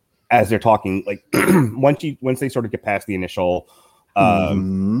as they're talking. Like once they sort of get past the initial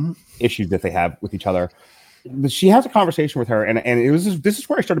issues that they have with each other, she has a conversation with her, and this is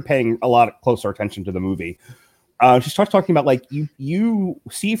where I started paying a lot closer attention to the movie. She starts talking about, like, you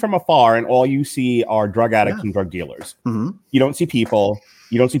see from afar, and all you see are drug addicts and drug dealers. You don't see people.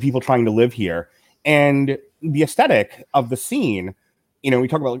 You don't see people trying to live here. And the aesthetic of the scene, we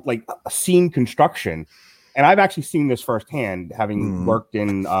talk about like a scene construction. And I've actually seen this firsthand, having worked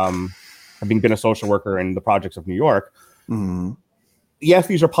in, having been a social worker in the projects of New York. Yes,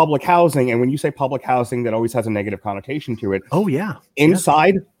 these are public housing. And when you say public housing, that always has a negative connotation to it. Oh, yeah.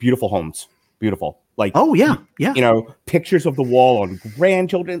 Inside, beautiful homes. beautiful. Like, oh yeah, yeah. you know, pictures of the wall on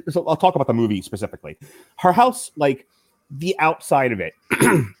grandchildren. So I'll talk about the movie specifically. Her house, like the outside of it,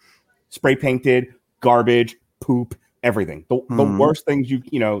 spray painted, garbage, poop, everything. The worst things you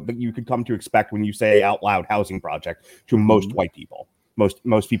know that you could come to expect when you say out loud housing project to most white people,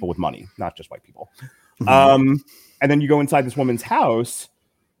 most people with money, not just white people. And then you go inside this woman's house,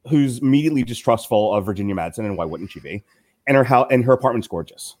 who's immediately distrustful of Virginia Madsen, and why wouldn't she be? And her house and her apartment's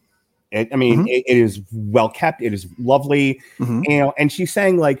gorgeous. It is well kept. It is lovely, you know. And she's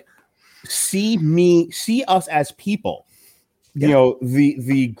saying like, see us as people. You know,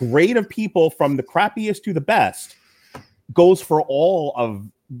 the grade of people from the crappiest to the best goes for all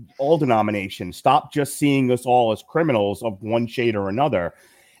denominations. Stop just seeing us all as criminals of one shade or another.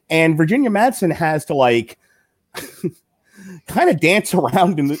 And Virginia Madsen has to like kind of dance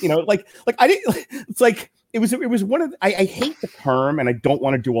around in the, you know, like I didn't. It's like it was one of. I hate the term, and I don't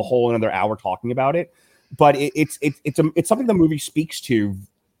want to do a whole another hour talking about it. But it's something the movie speaks to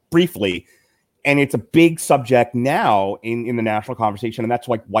briefly, and it's a big subject now in the national conversation, and that's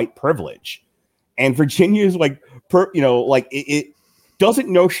like white privilege. And Virginia is like, it doesn't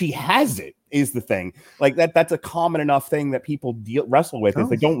know she has it. Is the thing like that's a common enough thing that people wrestle with is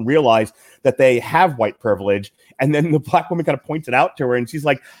they don't realize that they have white privilege. And then the black woman kind of points it out to her and she's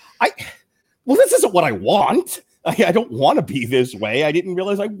like, this isn't what I want. I don't want to be this way. I didn't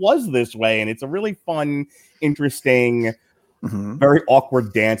realize I was this way. And it's a really fun, interesting, very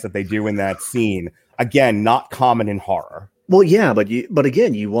awkward dance that they do in that scene. Again, not common in horror. Well, yeah, but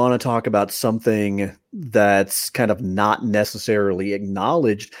again, you want to talk about something that's kind of not necessarily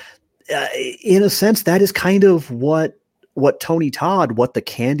acknowledged. In a sense, that is kind of what Tony Todd, what the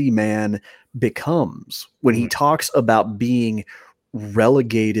Candyman becomes when he talks about being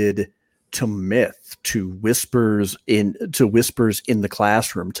relegated to myth, to whispers in the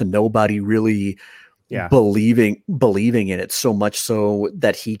classroom, to nobody really believing in it, so much so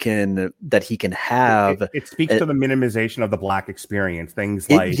that he can have it speaks to the minimization of the black experience, things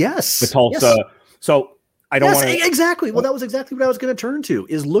like the Tulsa. Yes. So I don't want to exactly. Well, that was exactly what I was going to turn to.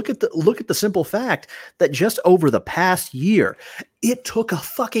 Is look at the simple fact that just over the past year, it took a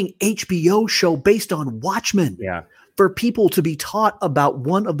fucking HBO show based on Watchmen for people to be taught about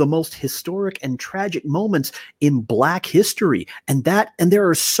one of the most historic and tragic moments in Black history, and there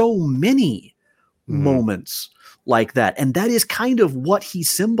are so many moments like that, and that is kind of what he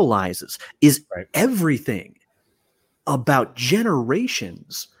symbolizes. Is everything about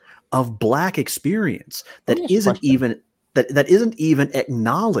generations of Black experience that isn't even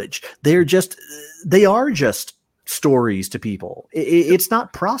acknowledged. They are just stories to people. It's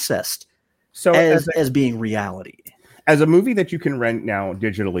not processed as being reality. As a movie that you can rent now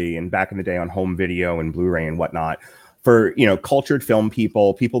digitally and back in the day on home video and Blu-ray and whatnot, for cultured film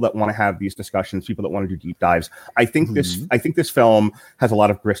people that want to have these discussions, people that want to do deep dives. I think this film has a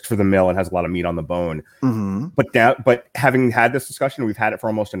lot of grist for the mill and has a lot of meat on the bone. But having had this discussion, we've had it for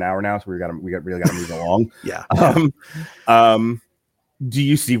almost an hour now, so we really got to move along. Do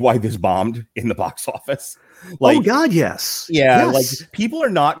you see why this bombed in the box office? Like, oh God, yes. Yeah, like people are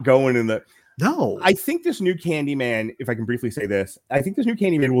not going in the. No, I think this new Candyman, if I can briefly say this, I think this new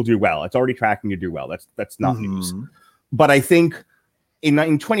Candyman will do well. It's already tracking to do well. That's not news. But I think in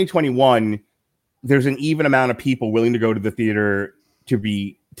 2021, there's an even amount of people willing to go to the theater to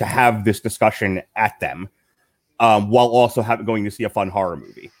have this discussion at them, while also going to see a fun horror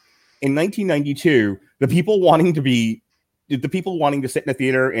movie. In 1992, the people wanting to sit in a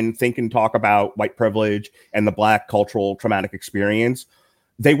theater and think and talk about white privilege and the Black cultural traumatic experience,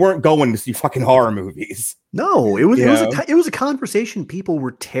 they weren't going to see fucking horror movies. No, it was a conversation people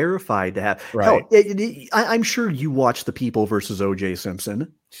were terrified to have. Right. Hell, I'm sure you watched The People versus O.J.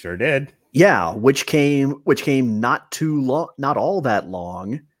 Simpson. Sure did. Yeah, which came not all that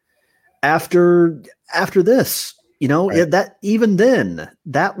long after this. That even then,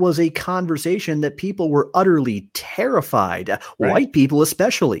 that was a conversation that people were utterly terrified. White people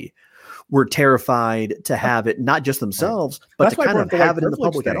especially were terrified to have it, not just themselves, but to kind of have it in the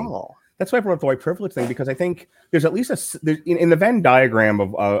public at all. That's why I brought up the white privilege thing, because I think there's at least in the Venn diagram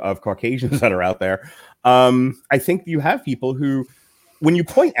of Caucasians that are out there. I think you have people who, when you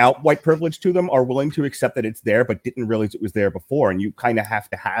point out white privilege to them, are willing to accept that it's there, but didn't realize it was there before. And you kind of have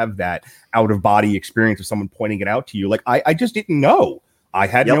to have that out of body experience of someone pointing it out to you. Like, I just didn't know. I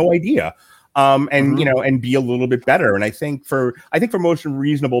had no idea. And be a little bit better. And I think for most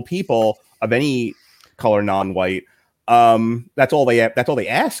reasonable people of any color, non-white, that's all they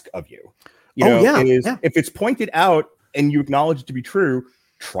ask of you. If it's pointed out and you acknowledge it to be true,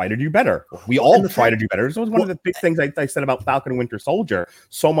 try to do better. We all try to do better. This was one of the big things I said about Falcon and Winter Soldier.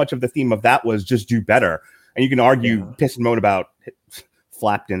 So much of the theme of that was just do better. And you can argue, piss and moan about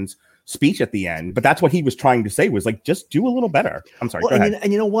Flapton's speech at the end, but that's what he was trying to say, was like, just do a little better. I'm sorry, go ahead.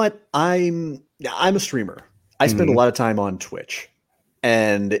 And you know what? I'm a streamer. I spend a lot of time on Twitch.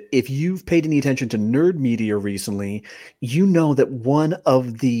 And if you've paid any attention to nerd media recently, you know that one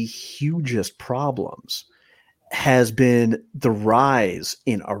of the hugest problems has been the rise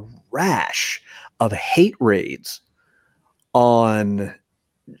in a rash of hate raids on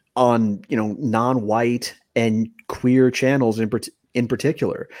non-white and queer channels in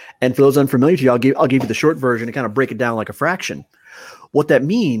particular. And for those unfamiliar to you, I'll give you the short version and kind of break it down like a fraction. What that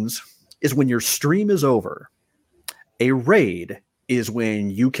means is when your stream is over, a raid is when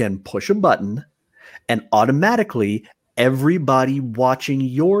you can push a button and automatically everybody watching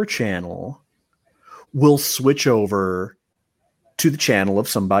your channel will switch over to the channel of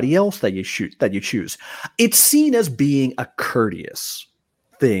somebody else that you choose. It's seen as being a courteous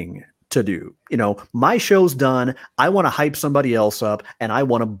thing to do. My show's done. I want to hype somebody else up and I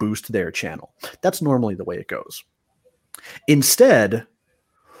want to boost their channel. That's normally the way it goes. Instead,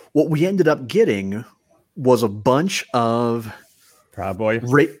 what we ended up getting was a bunch of Proud Boys,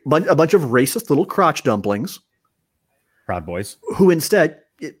 a bunch of racist little crotch dumplings. Proud Boys, who instead,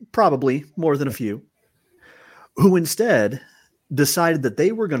 probably more than a few, who instead decided that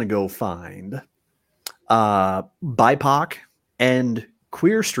they were going to go find BIPOC and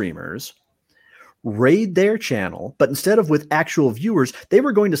queer streamers, raid their channel, but instead of with actual viewers, they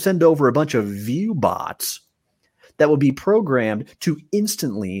were going to send over a bunch of view bots that would be programmed to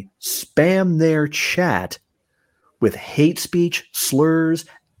instantly spam their chat with hate speech, slurs,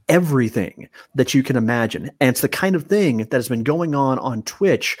 everything that you can imagine. And it's the kind of thing that has been going on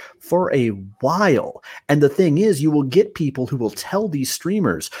Twitch for a while. And the thing is, you will get people who will tell these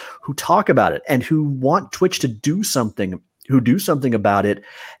streamers who talk about it and who want Twitch to do something about it.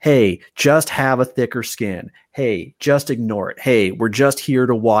 Hey, just have a thicker skin. Hey, just ignore it. Hey, we're just here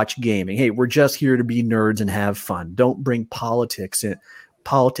to watch gaming. Hey, we're just here to be nerds and have fun. Don't bring politics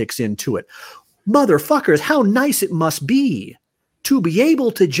into it. Motherfuckers, how nice it must be to be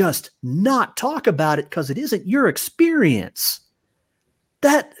able to just not talk about it because it isn't your experience.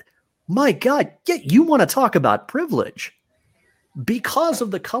 That, my God, yet you want to talk about privilege. Because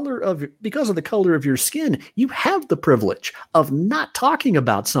of the color of your skin, you have the privilege of not talking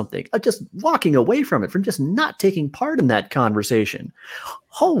about something, of just walking away from it, from just not taking part in that conversation.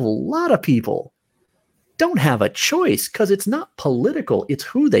 Whole lot of people don't have a choice because it's not political. It's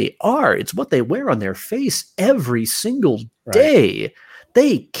who they are. It's what they wear on their face every single day. Right.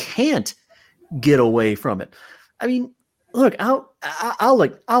 They can't get away from it. I mean, look, I'll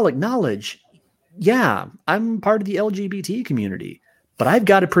acknowledge, yeah, I'm part of the LGBT community, but I've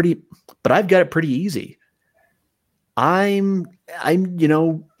got it pretty easy. I'm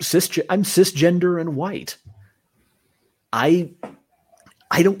cisgender and white. I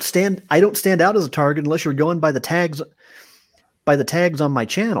don't stand out as a target unless you're going by the tags on my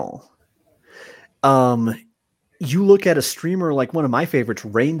channel. You look at a streamer like one of my favorites,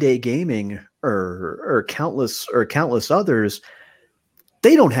 Rain Day Gaming, or countless others.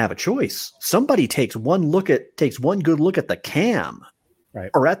 They don't have a choice. Somebody takes one good look at the cam,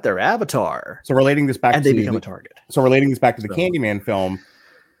 right, or at their avatar. So relating this back, they become a target. So relating this back to the Candyman film,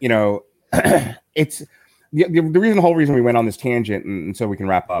 it's the whole reason we went on this tangent, and so we can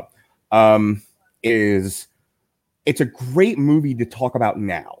wrap up, is it's a great movie to talk about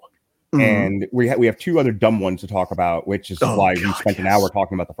now. And we have two other dumb ones to talk about, which is why we spent an hour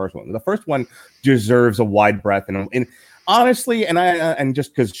talking about the first one. The first one deserves a wide breadth, and honestly, and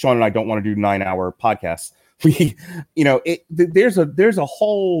just because Sean and I don't want to do 9-hour podcasts, there's a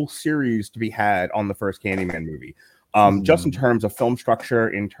whole series to be had on the first Candyman movie, just in terms of film structure,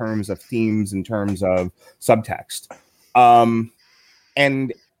 in terms of themes, in terms of subtext,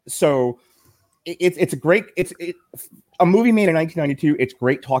 and so it's a movie made in 1992. It's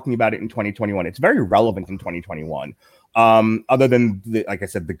great talking about it in 2021. It's very relevant in 2021. Other than like I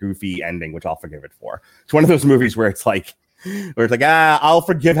said, the goofy ending, which I'll forgive it for. It's one of those movies where it's like, I'll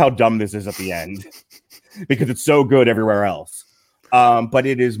forgive how dumb this is at the end because it's so good everywhere else. But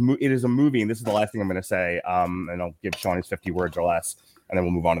it is a movie, and this is the last thing I'm going to say. And I'll give Sean his 50 words or less, and then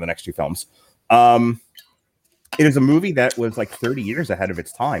we'll move on to the next two films. It is a movie that was like 30 years ahead of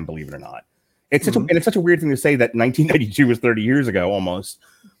its time, believe it or not. It's such a weird thing to say that 1992 was 30 years ago almost,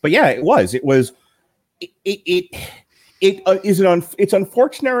 but yeah, it was. It's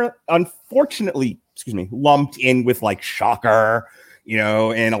unfortunately, lumped in with like Shocker,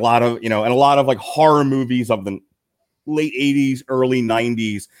 and a lot of like horror movies of the late 80s, early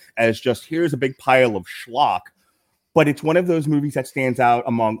 90s as just here's a big pile of schlock. But it's one of those movies that stands out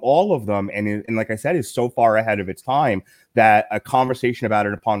among all of them. And like I said, is so far ahead of its time that a conversation about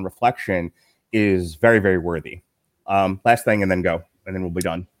it upon reflection is very, very worthy. Last thing, and then go, and then we'll be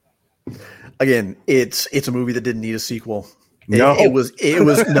done. Again, it's a movie that didn't need a sequel. No, it was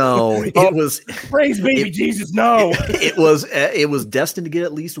praise baby Jesus. No, it was destined to get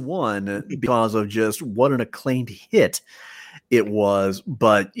at least one because of just what an acclaimed hit it was.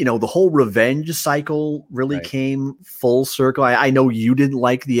 But the whole revenge cycle really came full circle. I know you didn't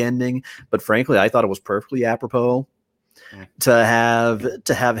like the ending, but frankly, I thought it was perfectly apropos to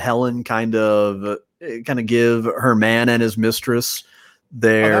have Helen kind of give her man and his mistress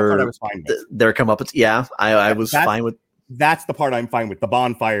their comeuppance. Yeah, I was fine with. That's the part I'm fine with. The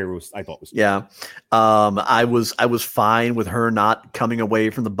bonfire I thought was I was fine with her not coming away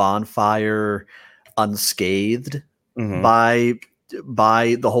from the bonfire unscathed by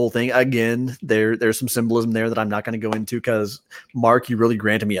the whole thing. Again, there's some symbolism there that I'm not going to go into because Mark, you really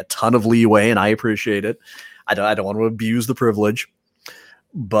granted me a ton of leeway, and I appreciate it. I don't want to abuse the privilege,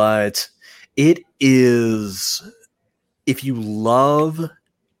 but it is, if you love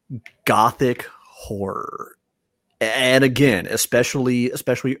Gothic horror, and again, especially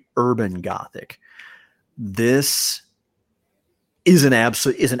urban Gothic, this is an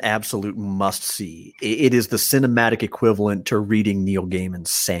absolute must see. It is the cinematic equivalent to reading Neil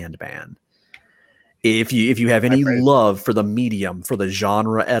Gaiman's Sandman. If you have any love for the medium, for the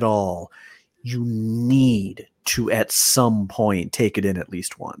genre at all, you need to at some point take it in at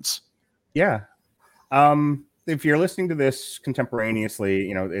least once. Yeah. If you're listening to this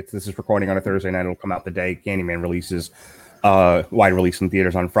contemporaneously, this is recording on a Thursday night. It'll come out the day Candyman releases, wide release in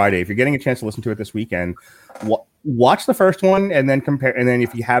theaters on Friday. If you're getting a chance to listen to it this weekend, watch the first one and then compare. And then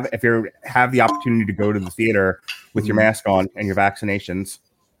if you have the opportunity to go to the theater with your mask on and your vaccinations,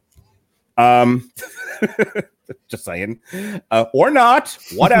 just saying, or not,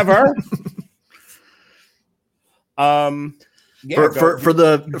 whatever. For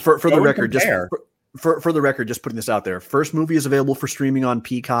the record, just. For the record, just putting this out there, first movie is available for streaming on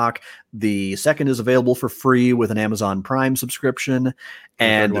Peacock. The second is available for free with an Amazon Prime subscription.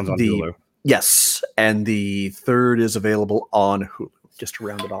 And on Hulu. Yes. And the third is available on Hulu, just to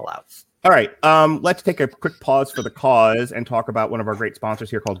round it all out. All right. Let's take a quick pause for the cause and talk about one of our great sponsors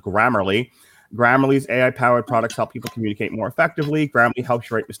here called Grammarly. Grammarly's AI-powered products help people communicate more effectively. Grammarly helps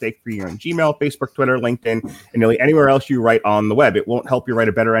you write mistake-free on Gmail, Facebook, Twitter, LinkedIn, and nearly anywhere else you write on the web. It won't help you write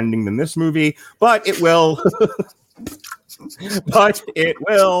a better ending than this movie, but it will. But it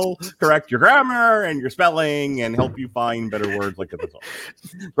will correct your grammar and your spelling and help you find better words like this.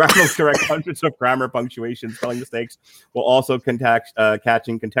 Grammarly will correct hundreds of grammar, punctuation, spelling mistakes, while also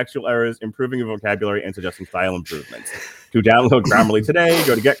catching contextual errors, improving your vocabulary, and suggesting style improvements. To download Grammarly today,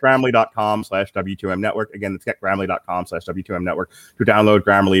 go to getgrammarly.com/W2M network. Again, that's getgrammarly.com/W2M network to download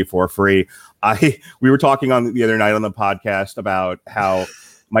Grammarly for free. We were talking on the other night on the podcast about how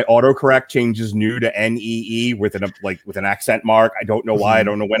my autocorrect changes new to NEE with an accent mark. I don't know why. I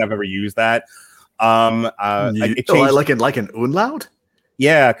don't know when I've ever used that. It changed, like an umlaut.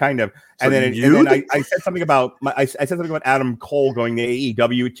 Yeah, kind of. And then I said something about Adam Cole going to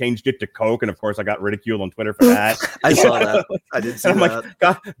AEW. It changed it to Coke, and of course I got ridiculed on Twitter for that. I saw that. I did see and I'm that.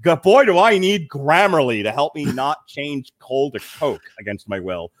 Like, God, boy, do I need Grammarly to help me not change Cole to Coke against my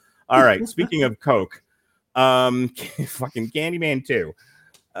will. All right. Speaking of Coke, fucking Candyman 2.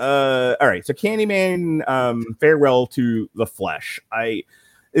 All right. So Candyman, Farewell to the Flesh.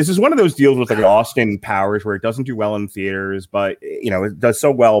 This is one of those deals with like Austin Powers where it doesn't do well in theaters, but it does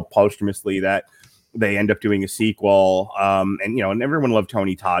so well posthumously that they end up doing a sequel. And everyone loved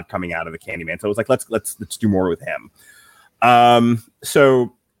Tony Todd coming out of the Candyman, so it was like let's do more with him.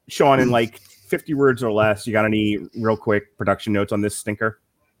 So Sean, in like 50 words or less, you got any real quick production notes on this stinker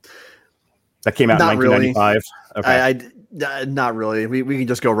that came out in 1995? Really. Okay, not really. We can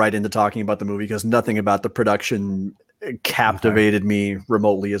just go right into talking about the movie because nothing about the production captivated me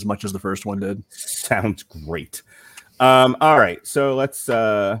remotely as much as the first one did. Sounds great. All right, so let's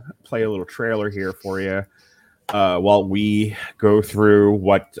play a little trailer here for you while we go through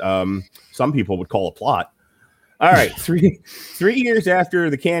what some people would call a plot. All right, three years after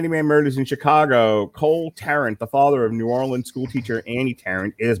the Candyman murders in Chicago, Cole Tarrant, the father of New Orleans schoolteacher Annie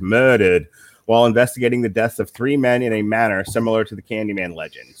Tarrant, is murdered while investigating the deaths of three men in a manner similar to the Candyman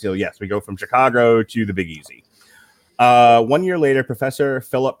legend. So yes, we go from Chicago to the Big Easy. 1 year later, Professor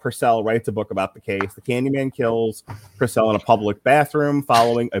Philip Purcell writes a book about the case. The Candyman kills Purcell in a public bathroom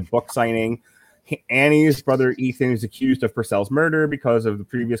following a book signing. Annie's brother Ethan is accused of Purcell's murder because of the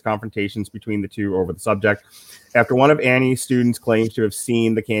previous confrontations between the two over the subject. After one of Annie's students claims to have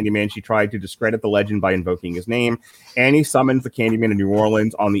seen the Candyman, she tried to discredit the legend by invoking his name. Annie summons the Candyman to New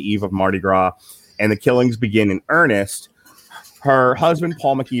Orleans on the eve of Mardi Gras, and the killings begin in earnest. Her husband,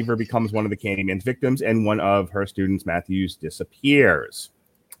 Paul McKeever, becomes one of the Candyman's victims, and one of her students, Matthews, disappears.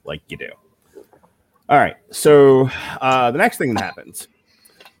 Like you do. All right, so the next thing that happens.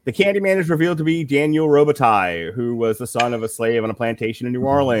 The Candyman is revealed to be Daniel Robitaille, who was the son of a slave on a plantation in New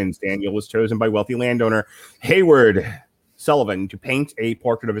Orleans. Daniel was chosen by wealthy landowner Hayward Sullivan to paint a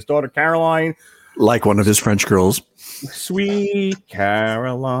portrait of his daughter, Caroline. Like one of his French girls. Sweet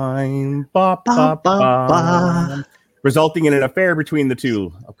Caroline. Ba, ba, ba. Resulting in an affair between the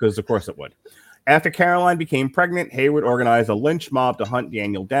two, because of course it would. After Caroline became pregnant, Hayward organized a lynch mob to hunt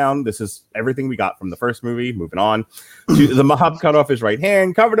Daniel down. This is everything we got from the first movie. Moving on. The mob cut off his right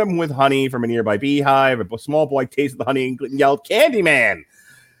hand, covered him with honey from a nearby beehive. A small boy tasted the honey and yelled, "Candyman!"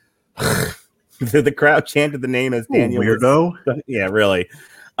 The crowd chanted the name as Daniel. Weirdo. Yeah, really.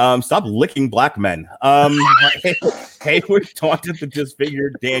 Stop licking black men. Hayward taunted the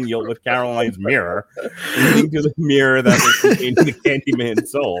disfigured Daniel with Caroline's mirror, leading to the mirror that was containing the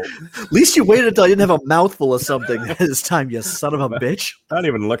Candyman's soul. At least you waited until you didn't have a mouthful of something this time, you son of a bitch. I'm not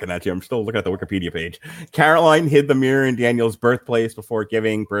even looking at you. I'm still looking at the Wikipedia page. Caroline hid the mirror in Daniel's birthplace before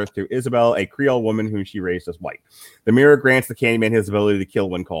giving birth to Isabel, a Creole woman whom she raised as white. The mirror grants the Candyman his ability to kill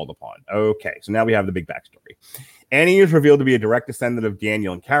when called upon. Okay, so now we have the big backstory. Annie is revealed to be a direct descendant of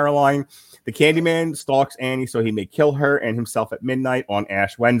Daniel and Caroline. The Candyman stalks Annie so he may kill her and himself at midnight on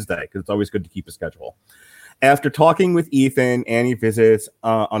Ash Wednesday, because it's always good to keep a schedule. After talking with Ethan, Annie visits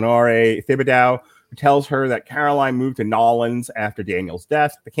Honore Thibodeau, who tells her that Caroline moved to Nolans after Daniel's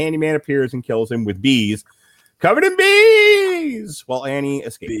death. The Candyman appears and kills him with bees. Covered in bees! While Annie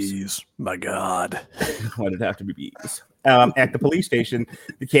escapes. Bees. My God. Why did it have to be bees? At the police station,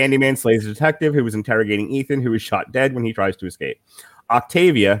 the Candyman slays a detective who was interrogating Ethan, who is shot dead when he tries to escape.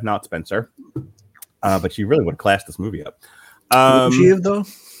 Octavia, not Spencer, but she really would have classed this movie up. What would she have, though?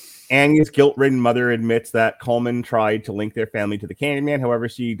 Annie's guilt-ridden mother admits that Coleman tried to link their family to the Candyman. However,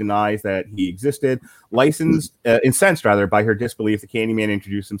 she denies that he existed. Incensed by her disbelief, the Candyman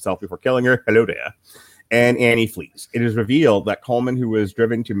introduced himself before killing her. Hello there. And Annie flees. It is revealed that Coleman, who was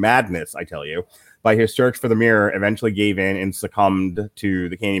driven to madness, I tell you, by his search for the mirror, eventually gave in and succumbed to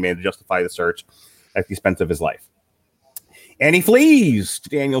the Candyman to justify the search at the expense of his life. Annie flees to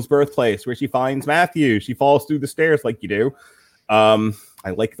Daniel's birthplace, where she finds Matthew. She falls through the stairs like you do. I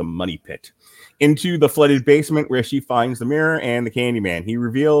like the money pit. Into the flooded basement, where she finds the mirror and the Candyman. He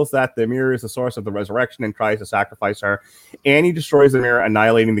reveals that the mirror is the source of the resurrection and tries to sacrifice her. Annie destroys the mirror,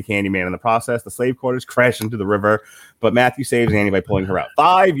 annihilating the Candyman. In the process, the slave quarters crash into the river, but Matthew saves Annie by pulling her out.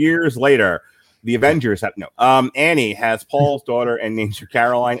 5 years later, the Avengers have Annie has Paul's daughter and names her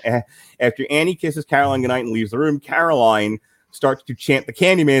Caroline. After Annie kisses Caroline goodnight and leaves the room, Caroline starts to chant the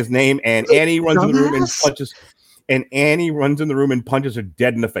Candyman's name, and Annie runs in the room and punches. And Annie runs in the room and punches her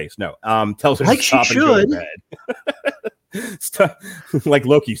dead in the face. Tells her like to stop she and go should. to bed. Stop, like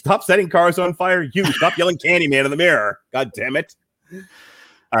Loki, stop setting cars on fire. You stop yelling Candyman in the mirror. God damn it.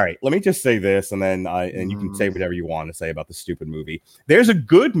 All right, let me just say this, and then you can say whatever you want to say about the stupid movie. There's a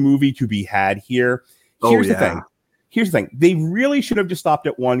good movie to be had here. Here's the thing. They really should have just stopped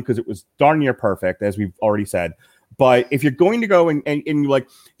at one, because it was darn near perfect, as we've already said. But if you're going to go and you're like,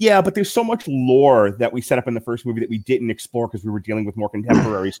 yeah, but there's so much lore that we set up in the first movie that we didn't explore because we were dealing with more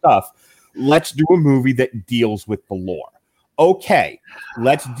contemporary stuff. Let's do a movie that deals with the lore. Okay,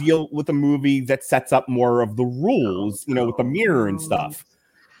 let's deal with a movie that sets up more of the rules, with the mirror and stuff.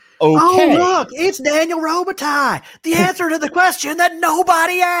 Okay. Oh, look, it's Daniel Robitaille. The answer to the question that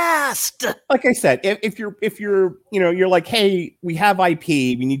nobody asked. Like I said, if you're you're like, hey, we have IP,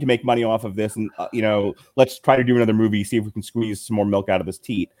 we need to make money off of this, and let's try to do another movie, see if we can squeeze some more milk out of this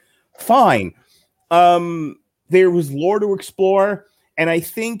teat. Fine. There was lore to explore, and I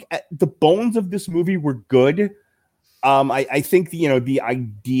think the bones of this movie were good. I think the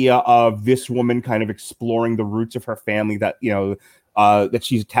idea of this woman kind of exploring the roots of her family, that that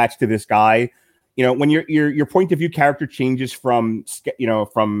she's attached to this guy. When your point of view character changes from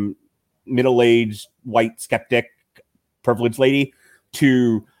middle-aged white skeptic privileged lady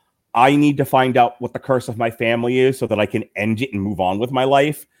to I need to find out what the curse of my family is so that I can end it and move on with my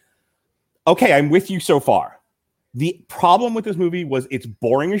life. Okay, I'm with you so far. The problem with this movie was it's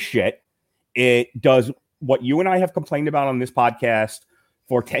boring as shit. It does what you and I have complained about on this podcast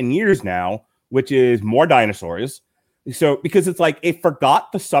for 10 years now, which is more dinosaurs. So, because it's like it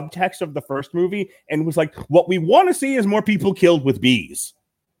forgot the subtext of the first movie and was like, what we want to see is more people killed with bees.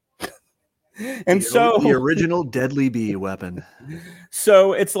 And The so original deadly bee weapon.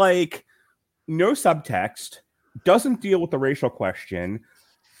 so it's like no subtext, doesn't deal with the racial question,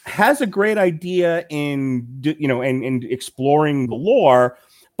 has a great idea in exploring the lore,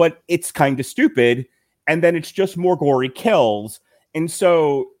 but it's kind of stupid, and then it's just more gory kills. And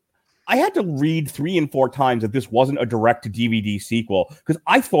so I had to read 3 and 4 times that this wasn't a direct to DVD sequel because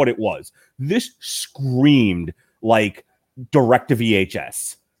I thought it was. This screamed like direct to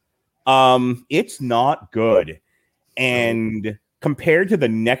VHS. It's not good. And compared to the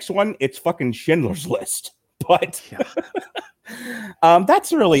next one, it's fucking Schindler's List. But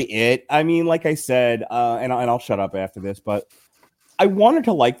that's really it. I mean, like I said, and I'll shut up after this, but I wanted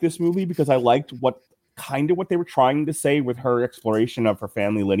to like this movie because I liked what they were trying to say with her exploration of her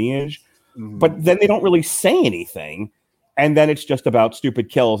family lineage. But then they don't really say anything. And then it's just about stupid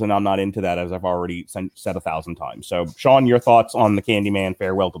kills, and I'm not into that, as I've already said 1,000 times. So, Sean, your thoughts on the Candyman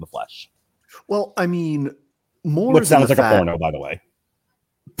Farewell to the Flesh? Well, I mean, more Which sounds like a porno, by the way.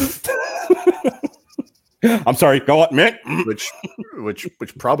 I'm sorry, go on, Mick.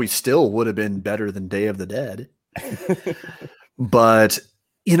 which probably still would have been better than Day of the Dead. But,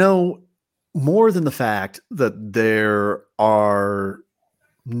 more than the fact that there are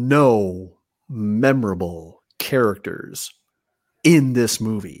no memorable characters in this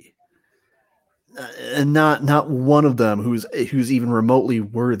movie, and not one of them who's even remotely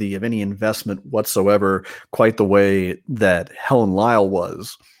worthy of any investment whatsoever, quite the way that Helen Lyle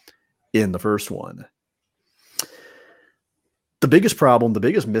was in the first one. The biggest problem, the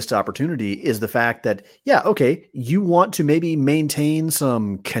biggest missed opportunity is the fact that, you want to maybe maintain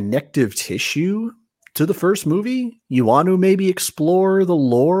some connective tissue to the first movie. You want to maybe explore the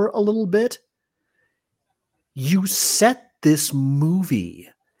lore a little bit. You set this movie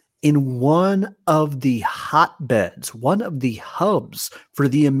in one of the hotbeds, one of the hubs for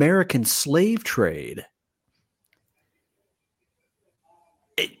the American slave trade.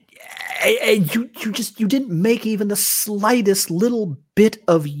 And you didn't make even the slightest little bit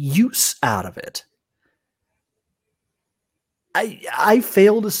of use out of it. I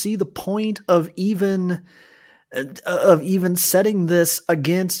fail to see the point of even setting this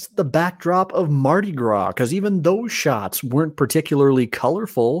against the backdrop of Mardi Gras, because even those shots weren't particularly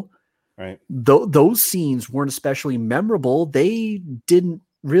colorful. Right. Those scenes weren't especially memorable. They didn't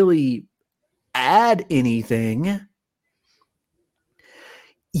really add anything.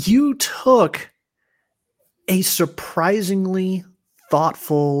 You took a surprisingly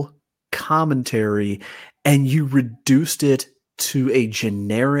thoughtful commentary and you reduced it to a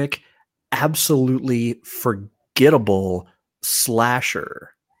generic, absolutely forgettable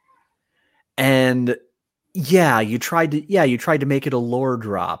slasher. And you tried to make it a lore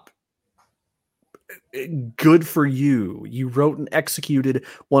drop. Good for you. You wrote and executed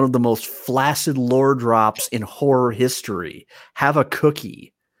one of the most flaccid lore drops in horror history. Have a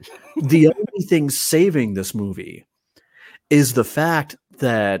cookie. The only thing saving this movie is the fact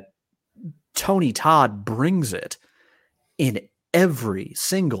that Tony Todd brings it in every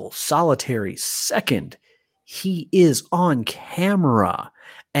single solitary second. He is on camera.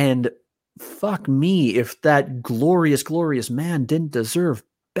 And fuck me if that glorious, glorious man didn't deserve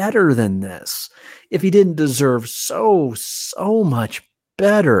better than this. If he didn't deserve so much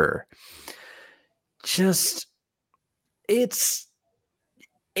better. Just, it's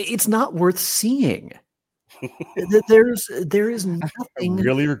not worth seeing. There is nothing. I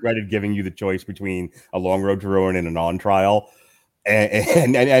really regretted giving you the choice between A Long Road to Ruin and an on trial.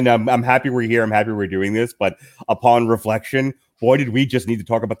 And I'm happy we're here. I'm happy we're doing this. But upon reflection, boy, did we just need to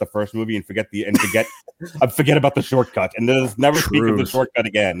talk about the first movie and forget about the shortcut, and then never speak of the shortcut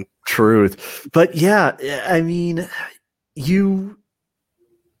again. Truth. But yeah, I mean, you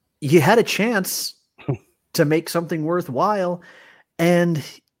had a chance to make something worthwhile, and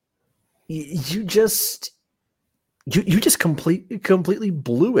you just completely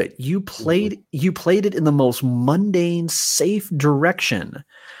blew it. You played it in the most mundane, safe direction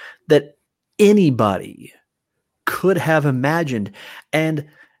that anybody could have imagined. And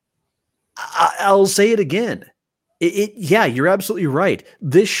I'll say it again. You're absolutely right.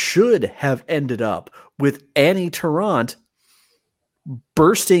 This should have ended up with Annie Tarrant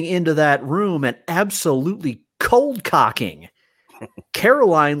bursting into that room and absolutely cold cocking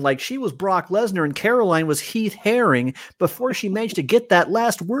Caroline like she was Brock Lesnar and Caroline was Heath Herring before she managed to get that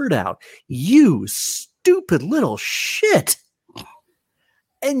last word out. You stupid little shit.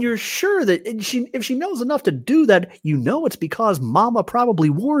 And you're sure that if she knows enough to do that, it's because Mama probably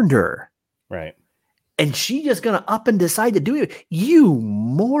warned her. Right. and she just gonna up and decide to do it. You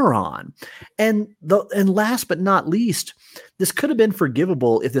moron. And last but not least, this could have been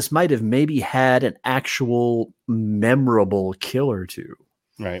forgivable if this might have maybe had an actual memorable kill or two.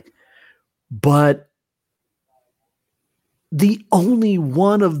 Right. But the only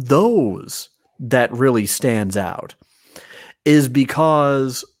one of those that really stands out is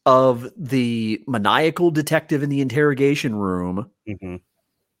because of the maniacal detective in the interrogation room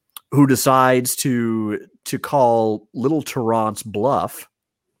who decides to call little Tarrant's bluff.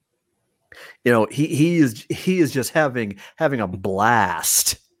 You know, he is just having a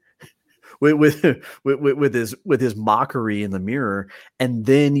blast with his mockery in the mirror, and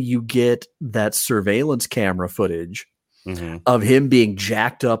then you get that surveillance camera footage of him being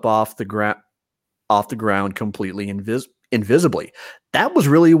jacked up off the ground completely invisibly. That was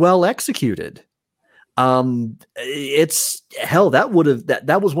really well executed. It's hell, that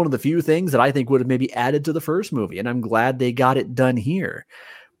was one of the few things that I think would have maybe added to the first movie, and I'm glad they got it done here.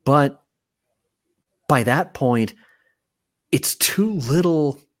 But by that point, it's too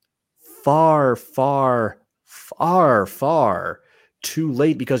little, far too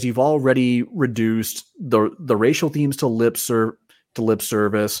late, because you've already reduced the racial themes to lip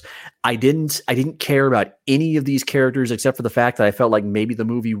service. I didn't care about any of these characters except for the fact that I felt like maybe the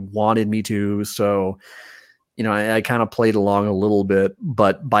movie wanted me to. So, you know, I kind of played along a little bit,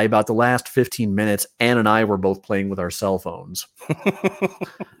 but by about the last 15 minutes, Ann and I were both playing with our cell phones.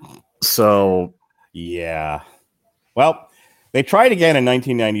 So, yeah. Well, they tried again in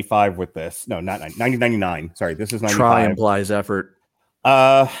 1995 with this. No, not 1999. Sorry, this is 95. Try implies effort.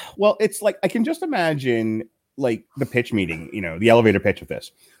 Well, it's like I can just imagine like the pitch meeting, you know, the elevator pitch of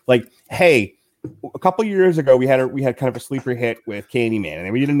this. Like, hey, a couple years ago we had kind of a sleeper hit with Candyman, and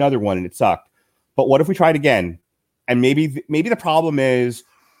then we did another one and it sucked. But what if we tried again? And maybe the problem is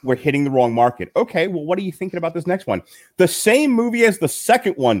we're hitting the wrong market. Okay, well, what are you thinking about this next one? The same movie as the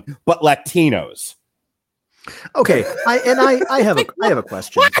second one, but Latinos. Okay, I have a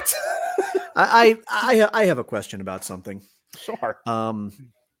question. What? I have a question about something. Sure.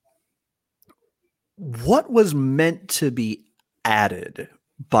 What was meant to be added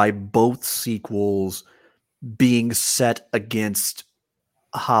by both sequels being set against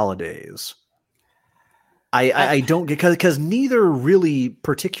holidays? I don't get, because neither really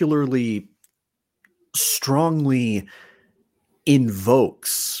particularly strongly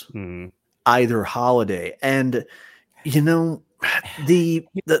invokes either holiday. And you know, the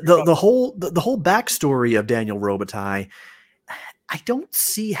whole backstory of Daniel Robitaille, I don't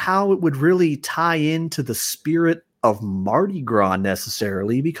see how it would really tie into the spirit of Mardi Gras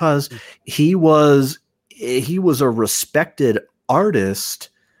necessarily, because he was a respected artist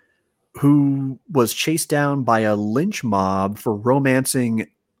who was chased down by a lynch mob for romancing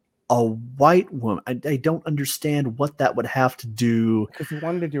a white woman. I don't understand what that would have to do. Because you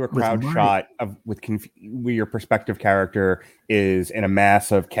wanted to do a crowd shot of where your perspective character is in a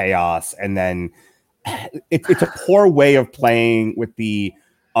mass of chaos, and then it's a poor way of playing with the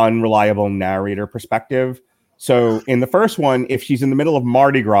unreliable narrator perspective. So in the first one, if she's in the middle of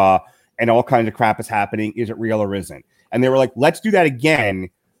Mardi Gras and all kinds of crap is happening, is it real or isn't? And they were like, let's do that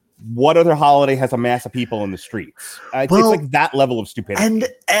again. What other holiday has a mass of people in the streets? It's like that level of stupidity.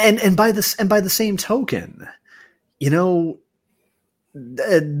 And by the same token, you know,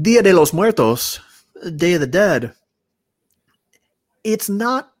 Dia de los Muertos, Day of the Dead, it's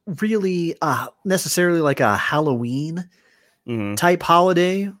not really necessarily like a Halloween type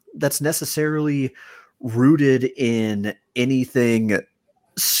holiday that's necessarily rooted in anything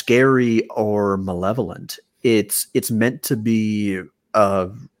scary or malevolent. It's meant to be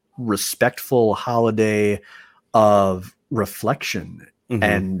a respectful holiday of reflection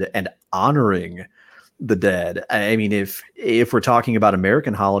and honoring the dead. I mean, if we're talking about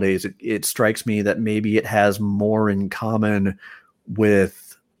American holidays, it strikes me that maybe it has more in common with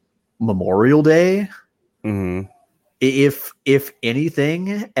Memorial Day, if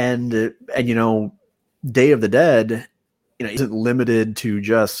anything, and you know, Day of the Dead, you know, isn't limited to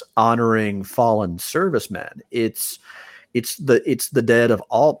just honoring fallen servicemen. It's the dead of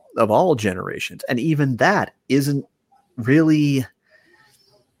all generations, and even that isn't really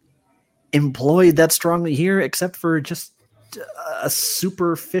employed that strongly here, except for just a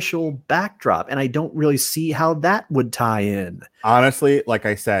superficial backdrop, and I don't really see how that would tie in. Honestly, like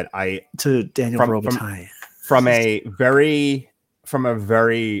I said, to Daniel Robitaille from a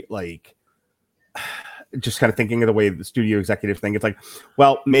very like, just kind of thinking of the way the studio executives think. It's like,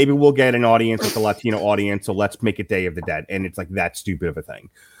 well, maybe we'll get an audience with a Latino audience, so let's make it Day of the Dead, and it's like that stupid of a thing.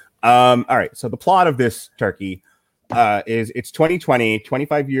 All right, so the plot of this turkey it's 2020,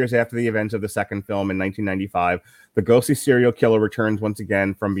 25 years after the events of the second film in 1995. The ghostly serial killer returns once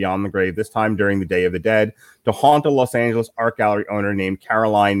again from beyond the grave, this time during the Day of the Dead, to haunt a Los Angeles art gallery owner named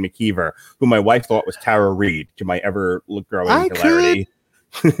Caroline McKeever, who my wife thought was Tara Reid, to my ever-growing hilarity.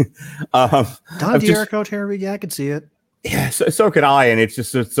 Don D'Erico, Tara Reid, yeah, I could see it. Yeah, so could I, and it's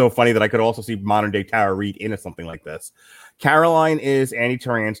so funny that I could also see modern-day Tara Reid in something like this. Caroline is Annie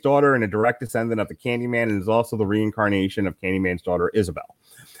Turan's daughter and a direct descendant of the Candyman, and is also the reincarnation of Candyman's daughter, Isabel.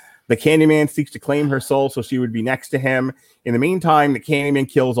 The Candyman seeks to claim her soul so she would be next to him. In the meantime, the Candyman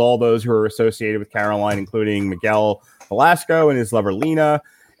kills all those who are associated with Caroline, including Miguel Velasco and his lover Lena,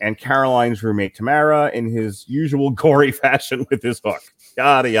 and Caroline's roommate Tamara, in his usual gory fashion with his hook.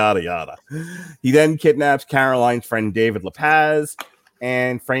 Yada, yada, yada. He then kidnaps Caroline's friend David LaPaz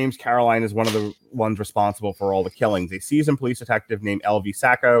and frames Caroline as one of the ones responsible for all the killings. A seasoned police detective named L.V.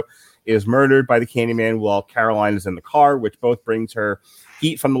 Sacco is murdered by the Candyman while Caroline is in the car, which both brings her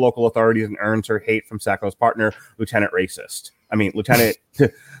heat from the local authorities and earns her hate from Sacco's partner, Lieutenant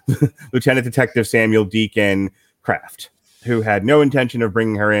Detective Samuel Deacon Kraft, who had no intention of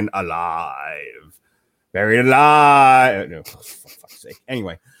bringing her in alive. Buried alive. No, for fuck's sake.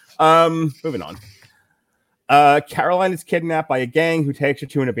 Anyway, moving on. Caroline is kidnapped by a gang who takes her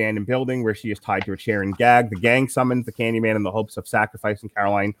to an abandoned building where she is tied to a chair and gagged. The gang summons the Candyman in the hopes of sacrificing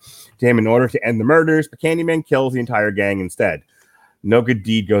Caroline to him in order to end the murders. The Candyman kills the entire gang instead. No good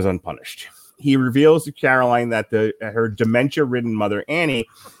deed goes unpunished. He reveals to Caroline that her dementia-ridden mother, Annie,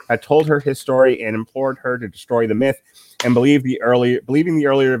 had told her his story and implored her to destroy the myth, and believing the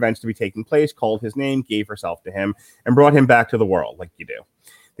earlier events to be taking place, called his name, gave herself to him, and brought him back to the world, like you do.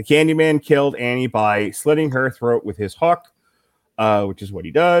 The Candyman killed Annie by slitting her throat with his hook, which is what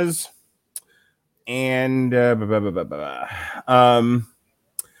he does, and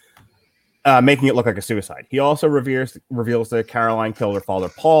making it look like a suicide. He also reveals that Caroline killed her father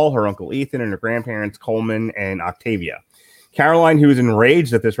Paul, her uncle Ethan, and her grandparents Coleman and Octavia. Caroline, who is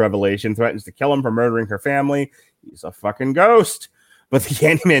enraged at this revelation, threatens to kill him for murdering her family. He's a fucking ghost. But the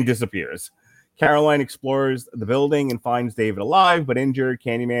Candyman disappears. Caroline explores the building and finds David alive but injured.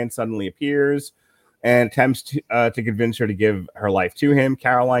 Candyman suddenly appears and attempts to convince her to give her life to him.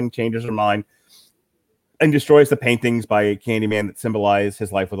 Caroline changes her mind and destroys the paintings by Candyman that symbolize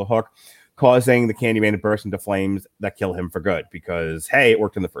his life with a hook, causing the Candyman to burst into flames that kill him for good because, hey, it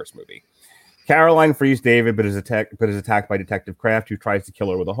worked in the first movie. Caroline frees David but is attacked by Detective Kraft, who tries to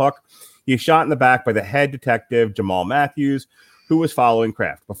kill her with a hook. He is shot in the back by the head detective, Jamal Matthews, who was following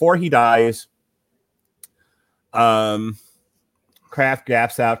Kraft. Before he dies, Kraft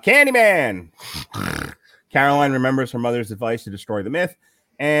gaps out, "Candyman!" Caroline remembers her mother's advice to destroy the myth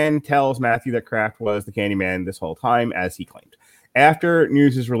and tells Matthew that Kraft was the Candyman this whole time, as he claimed. After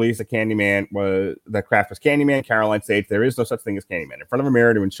news is released that Kraft was Candyman, Caroline states there is no such thing as Candyman in front of a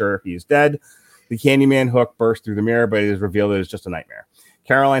mirror to ensure he is dead. The Candyman hook bursts through the mirror, but it is revealed that it's just a nightmare.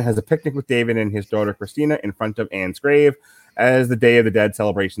 Caroline has a picnic with David and his daughter Christina in front of Anne's grave as the Day of the Dead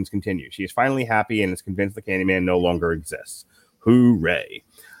celebrations continue. She is finally happy and is convinced the Candyman no longer exists. Hooray.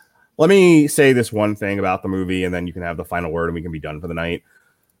 Let me say this one thing about the movie, and then you can have the final word and we can be done for the night.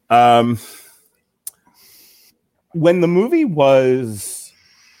 When the movie was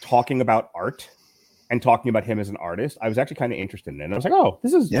talking about art and talking about him as an artist, I was actually kind of interested in it. And I was like, oh,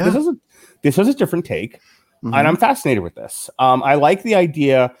 this is a different take. Mm-hmm. And I'm fascinated with this. I like the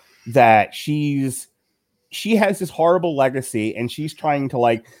idea that she has this horrible legacy and she's trying to,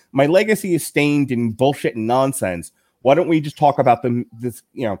 like, my legacy is stained in bullshit and nonsense. Why don't we just talk about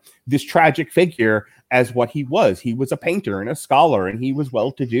this tragic figure as what he was? He was a painter and a scholar, and he was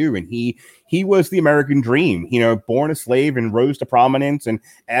well-to-do, and he was the American dream. Born a slave and rose to prominence and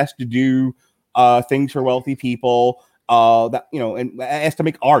asked to do things for wealthy people. And asked to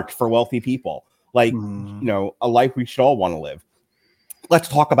make art for wealthy people, like a life we should all want to live. Let's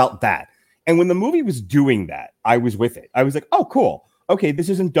talk about that. And when the movie was doing that, I was with it. I was like, oh, cool. Okay, this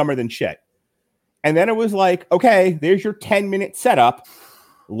isn't dumber than shit. And then it was like, okay, there's your 10-minute setup.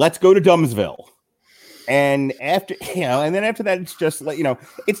 Let's go to Dumbsville. And after that, it's just like,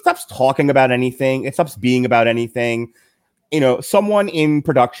 it stops talking about anything. It stops being about anything. Someone in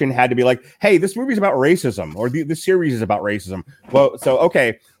production had to be like, hey, this movie's about racism, or this series is about racism. Well, so,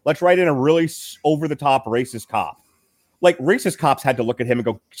 okay, let's write in a really over-the-top racist cop. Like, racist cops had to look at him and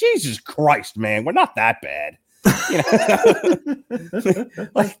go, Jesus Christ, man, we're not that bad.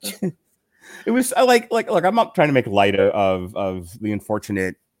 Like, it was like, look, I'm not trying to make light of the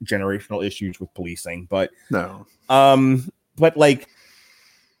unfortunate generational issues with policing, but no. But like,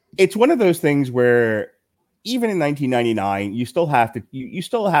 it's one of those things where even in 1999, you still have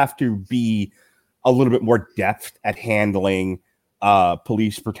to be a little bit more depth at handling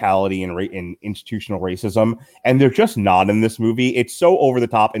police brutality and institutional racism, and they're just not in this movie. It's so over the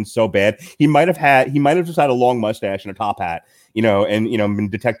top and so bad. He might have just had a long mustache and a top hat, and been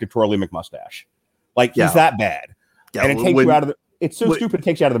Detective Twirly McMustache. Like, he's that bad. Yeah, and it takes you out of the. It's so stupid. It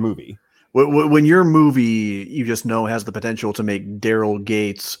takes you out of the movie. When your movie, you just know, has the potential to make Daryl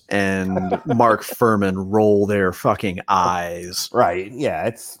Gates and Mark Furman roll their fucking eyes. Right. Yeah.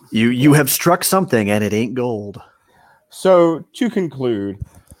 It's you have struck something, and it ain't gold. So to conclude,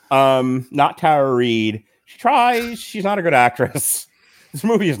 not Tara Reid. She tries. She's not a good actress. This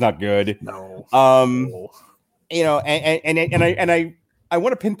movie is not good. No. I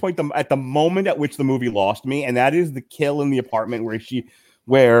want to pinpoint them at the moment at which the movie lost me, and that is the kill in the apartment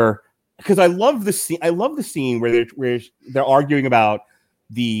because I love the scene. I love the scene where they're arguing about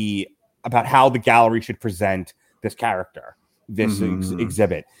how the gallery should present this character, this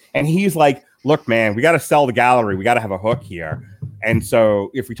exhibit, and he's like, "Look, man, we got to sell the gallery. We got to have a hook here, and so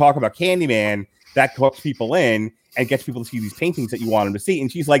if we talk about Candyman, that hooks people in and gets people to see these paintings that you want them to see."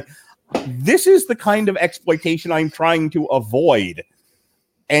 And she's like, "This is the kind of exploitation I'm trying to avoid."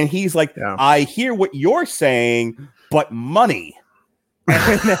 And he's like, "I hear what you're saying, but money."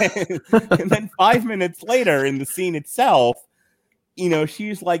 And then 5 minutes later in the scene itself,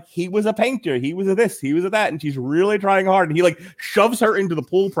 she's like, he was a painter, he was a this, he was a that, and she's really trying hard, and he like shoves her into the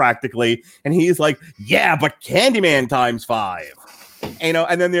pool practically, and he's like, "Yeah, but Candyman times 5." And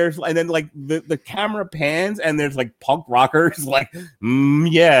then the camera pans, and there's like punk rockers like,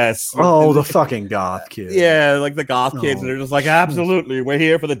 yes. Oh, the fucking goth kids. Yeah, like the goth kids, and they're just like, absolutely, we're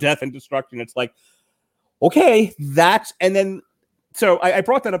here for the death and destruction. It's like, okay, so I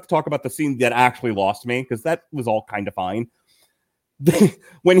brought that up to talk about the scene that actually lost me, because that was all kind of fine.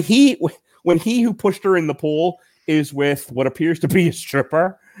 when he who pushed her in the pool is with what appears to be a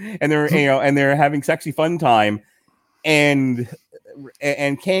stripper, and they're having sexy fun time, and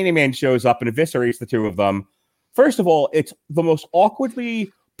Candyman shows up and eviscerates the two of them. First of all, it's the most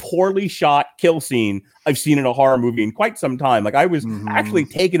awkwardly poorly shot kill scene I've seen in a horror movie in quite some time. Like, I was actually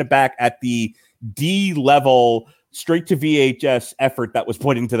taken aback at the D-level straight to VHS effort that was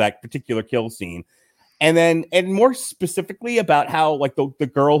put into that particular kill scene. And more specifically about how, like, the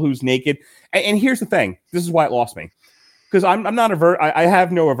girl who's naked. And here's the thing. This is why it lost me. Because I'm not I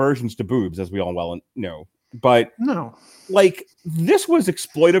have no aversions to boobs, as we all well know. But no, like, this was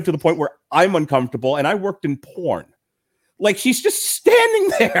exploitive to the point where I'm uncomfortable, and I worked in porn. Like, she's just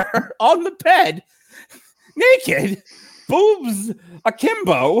standing there on the bed, naked, boobs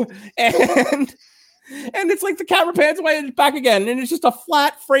akimbo, and it's like the camera pans away and it's back again, and it's just a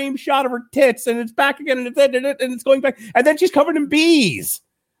flat frame shot of her tits, and it's back again, and it's going back, and then she's covered in bees.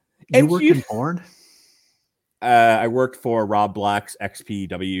 You worked in porn? I worked for Rob Black's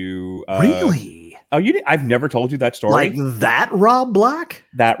XPW. Really? Oh, you did? I've never told you that story. Like that Rob Black?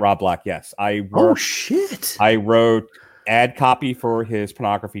 That Rob Black, yes. Oh shit! I wrote ad copy for his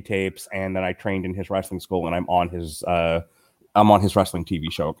pornography tapes, and then I trained in his wrestling school, and I'm on his wrestling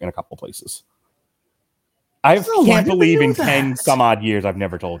TV show in a couple of places. I can't believe in 10 some odd years I've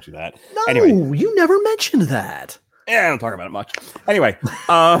never told you that. No, anyway, you never mentioned that. Yeah, I don't talk about it much. Anyway,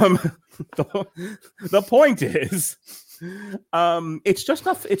 the point is, it's just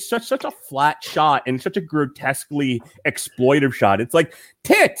such a flat shot and such a grotesquely exploitive shot. It's like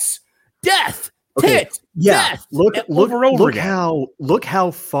tits, death, tits, death. Look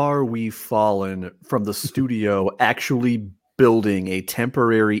how far we've fallen from the studio actually building a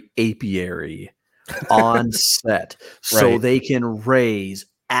temporary apiary on set so they can raise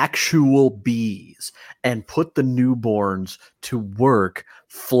actual bees and put the newborns to work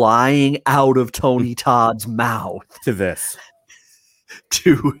flying out of Tony Todd's mouth to this,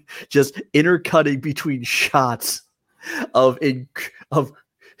 to just intercutting between shots of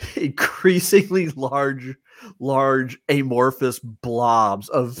increasingly large amorphous blobs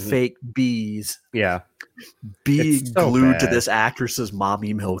of fake bees. Yeah, being glued to this actress's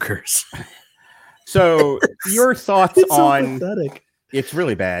mommy milkers. So your thoughts on pathetic. It's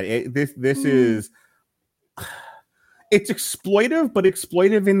really bad. This is it's exploitive, but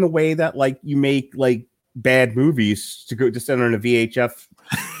exploitive in the way that, like, you make like bad movies to send on a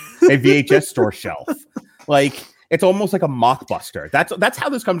VHS store shelf. Like, it's almost like a mockbuster. That's how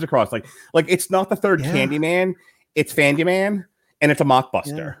this comes across. Like it's not the third Candyman, it's Fandyman, and it's a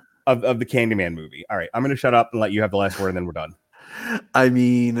mockbuster of the Candyman movie. All right, I'm gonna shut up and let you have the last word, and then we're done. I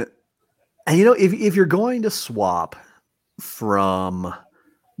mean, and if you're going to swap from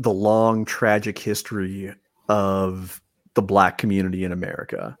the long tragic history of the Black community in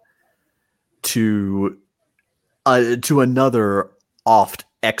America to another oft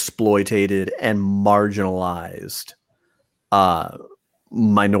exploited and marginalized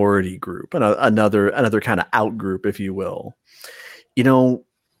minority group, and another kind of out group, if you will. You know,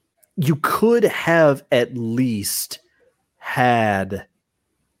 you could have at least had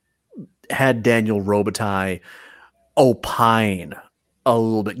Daniel Robitaille opine a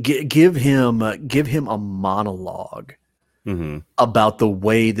little bit, give him a monologue about the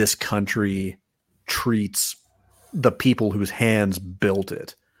way this country treats the people whose hands built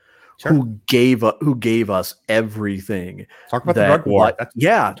it. Sure. Who gave us everything. Talk about the drug war.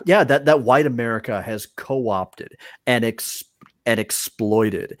 That white America has co-opted and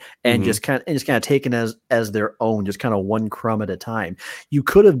exploited and just kind of taken as their own, just kind of one crumb at a time. You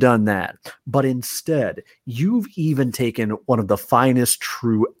could have done that, but instead you've even taken one of the finest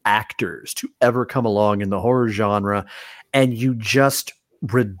true actors to ever come along in the horror genre, and you just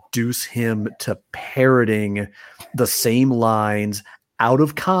reduce him to parroting the same lines out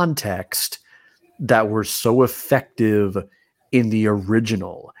of context that were so effective in the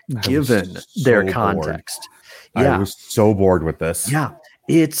original, given their context. I was so bored with this. Yeah.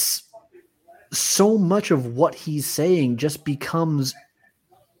 It's so much of what he's saying just becomes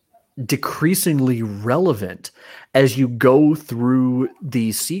decreasingly relevant as you go through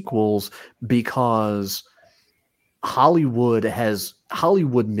these sequels, because Hollywood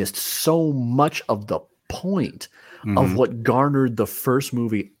missed so much of the point of what garnered the first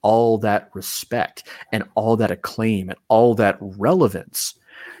movie all that respect and all that acclaim and all that relevance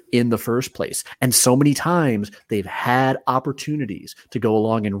in the first place. And so many times they've had opportunities to go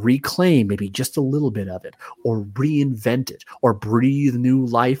along and reclaim maybe just a little bit of it, or reinvent it, or breathe new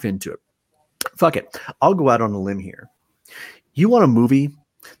life into it. Fuck it. I'll go out on a limb here. You want a movie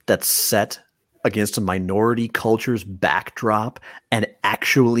that's set against a minority culture's backdrop and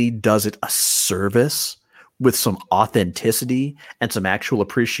actually does it a service with some authenticity and some actual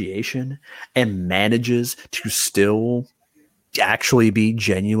appreciation, and manages to still actually be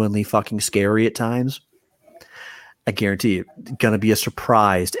genuinely fucking scary at times? I guarantee you, it's going to be a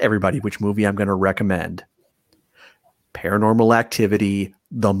surprise to everybody which movie I'm going to recommend. Paranormal Activity,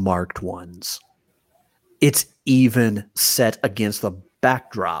 The Marked Ones. It's even set against the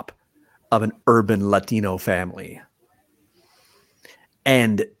backdrop of an urban Latino family.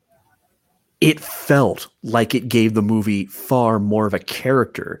 And it felt like it gave the movie far more of a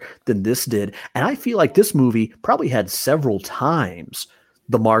character than this did. And I feel like this movie probably had several times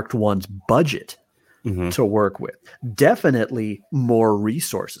the Marked One's budget to work with. Definitely more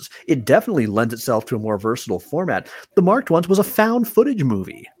resources. It definitely lends itself to a more versatile format. The Marked Ones was a found footage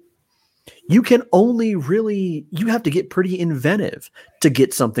movie. You can only really, you have to get pretty inventive to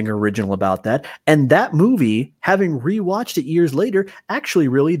get something original about that. And that movie, having rewatched it years later, actually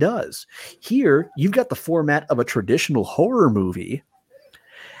really does. Here, you've got the format of a traditional horror movie,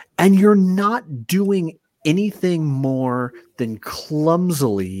 and you're not doing anything more than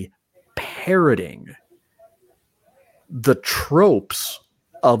clumsily parroting the tropes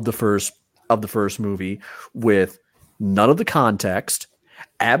of the first movie with none of the context,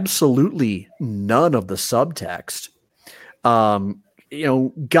 absolutely none of the subtext.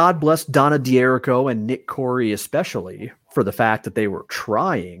 God bless Donna D'Errico and Nick Corey especially for the fact that they were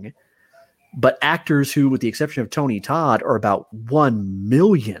trying, but actors who, with the exception of Tony Todd, are about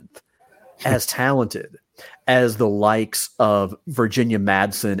 1/1,000,000th as talented as the likes of Virginia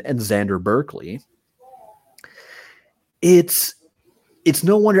Madsen and Xander Berkeley. It's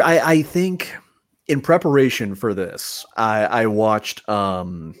no wonder. I think in preparation for this, I watched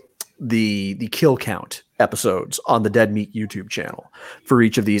the kill count episodes on the Dead Meat YouTube channel for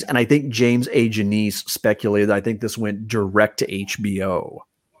each of these. And I think James A. Janice speculated I think this went direct to HBO.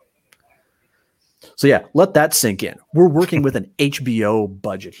 So yeah, let that sink in. We're working with an HBO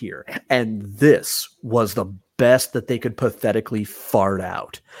budget here, and this was the best that they could pathetically fart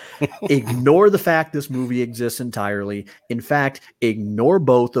out. Ignore the fact this movie exists entirely. In fact, ignore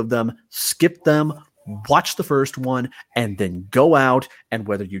both of them, skip them, watch the first one, and then go out and,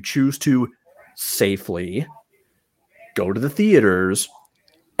 whether you choose to safely, go to the theaters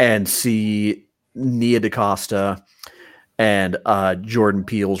and see Nia DaCosta and Jordan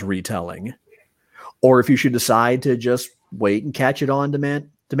Peele's retelling. Or if you should decide to just wait and catch it on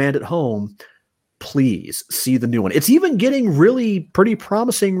demand at home, please see the new one. It's even getting really pretty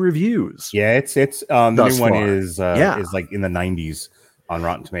promising reviews. Yeah, it's the new one is like in the 90s on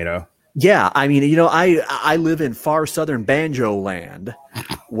Rotten Tomato. Yeah, I mean, I live in far southern Banjo land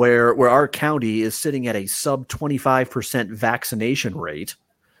where our county is sitting at a sub 25% vaccination rate.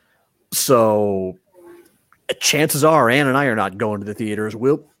 So chances are Ann and I are not going to the theaters.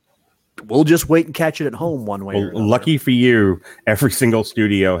 we'll just wait and catch it at home one way. Well, lucky for you, every single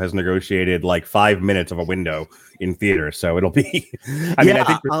studio has negotiated like 5 minutes of a window in theaters, so it'll be. I mean, I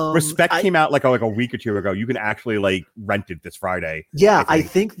think Respect came out like a week or two ago. You can actually like rent it this Friday. Yeah, I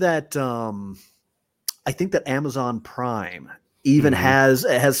think that Amazon Prime even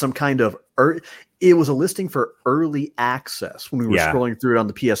has some kind of. It was a listing for early access when we were scrolling through it on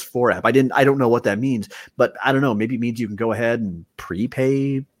the PS4 app. I don't know what that means, but I don't know. Maybe it means you can go ahead and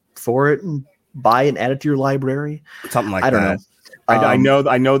prepay for it and buy and add it to your library. Something like that. I don't know.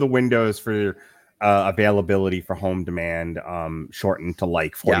 I know the windows for availability for home demand shortened to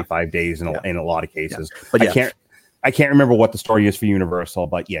like 45 days in a lot of cases. Yeah. But I can't remember what the story is for Universal,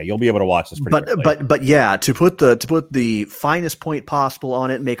 but yeah, you'll be able to watch this pretty quickly. But yeah, to put the finest point possible on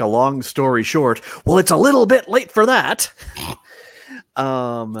it, make a long story short. Well, it's a little bit late for that.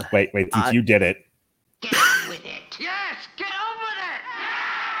 Wait, since you did it. Get on with it. Yes, get on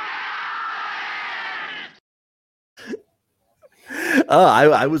with it.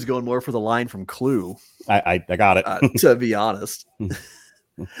 I was going more for the line from Clue. I got it. To be honest.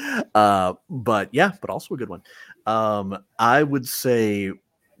 But also a good one. I would say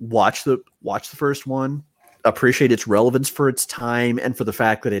watch the first one, appreciate its relevance for its time and for the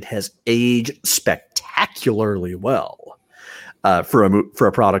fact that it has aged spectacularly well for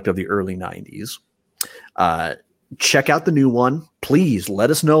a product of the early 90s. Check out the new one. Please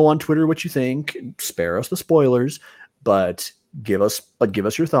let us know on Twitter what you think. Spare us the spoilers, but give us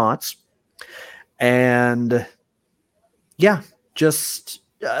your thoughts. And yeah, just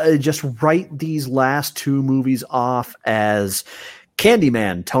write these last two movies off as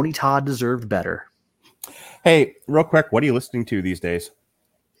Candyman. Tony Todd deserved better. Hey, real quick, what are you listening to these days?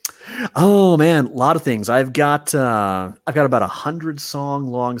 Oh man, a lot of things. I've got about 100-song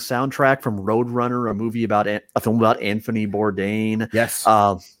long soundtrack from Roadrunner, a film about Anthony Bourdain. Yes.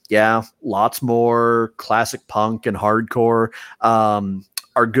 Yeah, lots more classic punk and hardcore.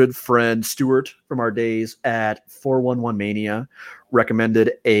 Our good friend Stuart from our days at 411 Mania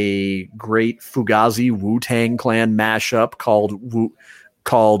recommended a great Fugazi Wu-Tang Clan mashup called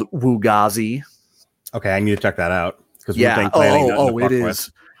Wugazi. Okay, I need to check that out because Wu-Tang Clan it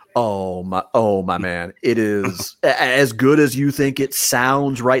is. Oh my man, it is as good as you think it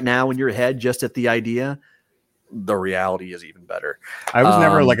sounds right now in your head. Just at the idea, the reality is even better. I was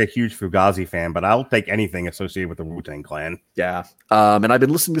never like a huge Fugazi fan, but I'll take anything associated with the Wu-Tang Clan. Yeah. And I've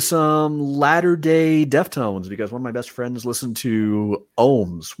been listening to some latter day Deftones because one of my best friends listened to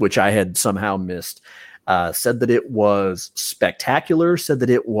Ohms, which I had somehow missed. Said that it was spectacular, said that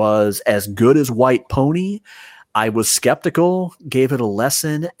it was as good as White Pony. I was skeptical, gave it a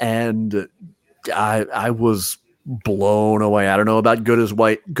lesson, and I was blown away. I don't know about good as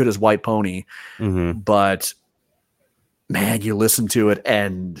White Pony, but man, you listen to it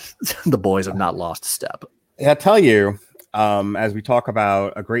and the boys have not lost a step. I tell you, as we talk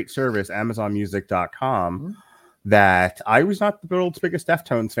about a great service, AmazonMusic.com, that I was not the world's biggest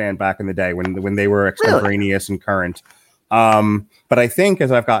Deftones fan back in the day when they were extemporaneous and current. But I think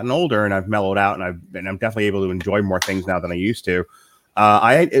as I've gotten older and I've mellowed out and I'm definitely able to enjoy more things now than I used to.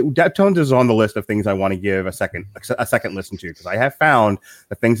 Deftones is on the list of things I want to give a second listen to because I have found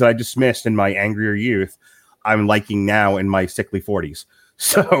the things that I dismissed in my angrier youth, I'm liking now in my sickly 40s.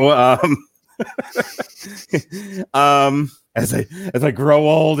 So, as I grow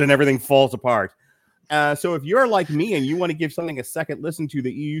old and everything falls apart. So if you're like me and you want to give something a second listen to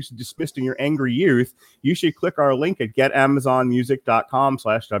that you used to dismiss in your angry youth, you should click our link at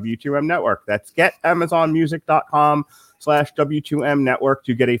getamazonmusic.com/W2M network. That's getamazonmusic.com/W2M network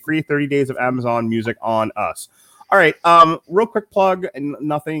to get a free 30 days of Amazon Music on us. All right. Real quick plug and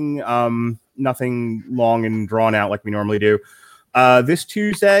nothing long and drawn out like we normally do. This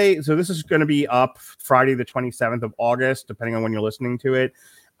Tuesday. So this is going to be up Friday, the 27th of August, depending on when you're listening to it.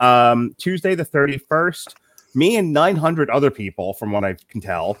 Tuesday the 31st, me and 900 other people, from what I can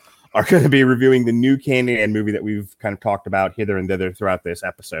tell, are going to be reviewing the new Candyman movie that we've kind of talked about hither and thither throughout this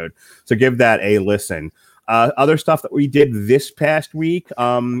episode. So give that a listen. Other stuff that we did this past week,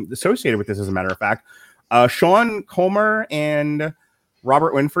 associated with this, as a matter of fact, Sean Comer and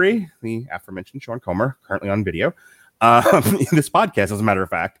Robert Winfrey, the aforementioned Sean Comer, currently on video, in this podcast, as a matter of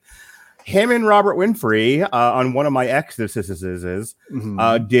fact. Him and Robert Winfrey on one of my exes did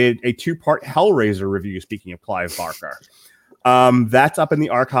a 2-part Hellraiser review. Speaking of Clive Barker, that's up in the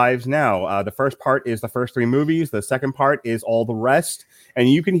archives now. The first part is the first 3 movies. The second part is all the rest.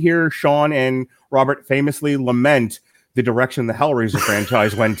 And you can hear Sean and Robert famously lament the direction the Hellraiser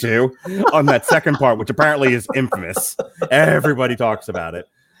franchise went to on that second part, which apparently is infamous. Everybody talks about it.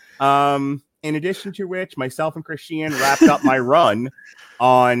 In addition to which, myself and Christian wrapped up my run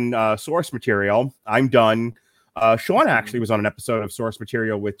on source material. I'm done. Sean actually was on an episode of source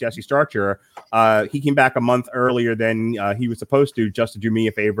material with Jesse Starcher. He came back a month earlier than he was supposed to, just to do me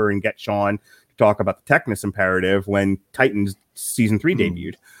a favor and get Sean to talk about the Technus Imperative when Titans Season 3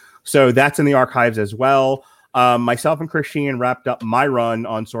 debuted. So that's in the archives as well. Myself and Christian wrapped up my run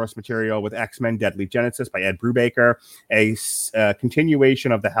on source material with X-Men Deadly Genesis by Ed Brubaker, a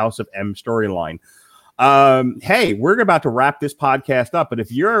continuation of the House of M storyline. Hey, we're about to wrap this podcast up, but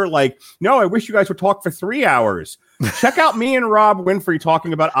if you're like, no, I wish you guys would talk for 3 hours, check out me and Rob Winfrey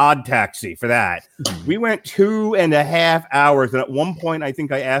talking about Odd Taxi for that. We went 2.5 hours, and at one point, I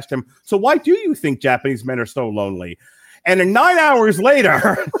think I asked him, so why do you think Japanese men are so lonely? And then 9 hours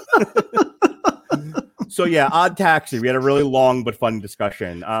later... So yeah, Odd Taxi. We had a really long but fun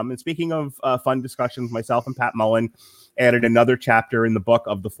discussion. And speaking of fun discussions, myself and Pat Mullen added another chapter in the book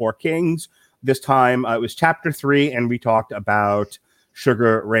of the Four Kings. This time it was chapter 3, and we talked about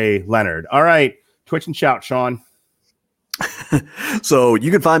Sugar Ray Leonard. All right, Twitch and shout, Sean. So you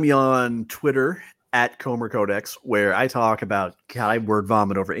can find me on Twitter at Comer Codex, where I talk about, God, I word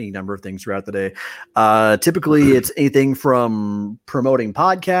vomit over any number of things throughout the day. Typically, it's anything from promoting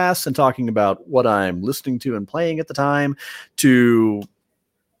podcasts and talking about what I'm listening to and playing at the time, to,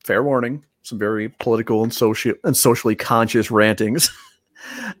 fair warning, some very political and socially conscious rantings.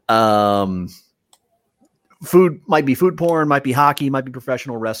 Food might be food porn, might be hockey, might be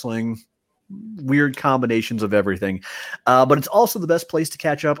professional wrestling. Weird combinations of everything. But it's also the best place to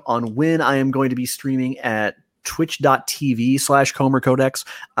catch up on when I am going to be streaming at twitch.tv/Comer Codex.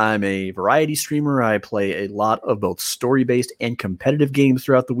 I'm a variety streamer. I play a lot of both story-based and competitive games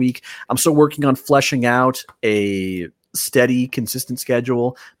throughout the week. I'm still working on fleshing out a steady, consistent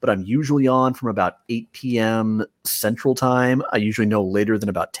schedule, but I'm usually on from about 8 p.m. Central Time. I usually know later than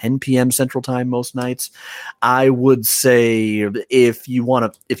about 10 p.m. Central Time most nights. I would say if you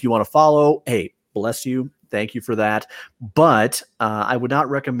want to follow, hey, bless you. Thank you for that. But I would not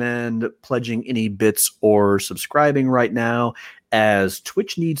recommend pledging any bits or subscribing right now, as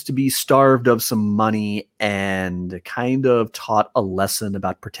Twitch needs to be starved of some money and kind of taught a lesson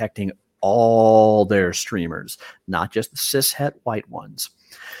about protecting all their streamers, not just the cishet white ones.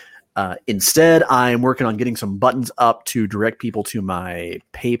 Instead, I'm working on getting some buttons up to direct people to my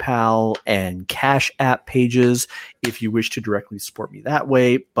PayPal and Cash App pages if you wish to directly support me that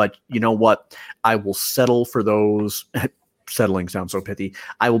way. But you know what? I will settle for those. Settling sounds so pithy.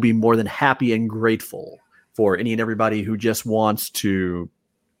 I will be more than happy and grateful for any and everybody who just wants to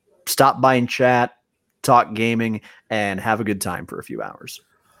stop by and chat, talk gaming, and have a good time for a few hours.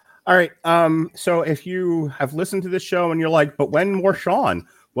 All right. So if you have listened to this show and you're like, but when more Sean?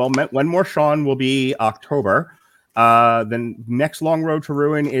 Well, when more Sean will be October. The next Long Road to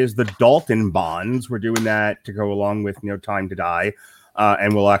Ruin is the Dalton Bonds. We're doing that to go along with Time to Die.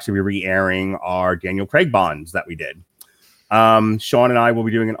 And we'll actually be re-airing our Daniel Craig Bonds that we did. Sean and I will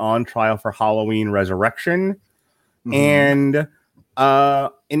be doing an on trial for Halloween Resurrection. And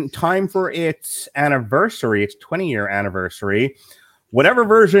in time for its anniversary, its 20-year anniversary, whatever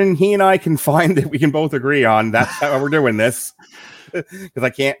version he and I can find that we can both agree on, that's how we're doing this. Because I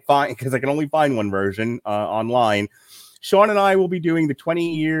can only find one version online. Sean and I will be doing the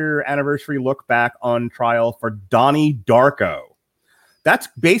 20-year anniversary look back on trial for Donnie Darko. That's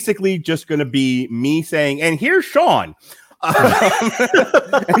basically just going to be me saying, and here's Sean.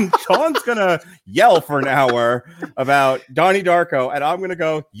 And Sean's going to yell for an hour about Donnie Darko, and I'm going to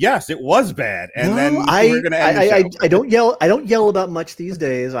go, yes, it was bad. And then we're going to end the show. I don't yell about much these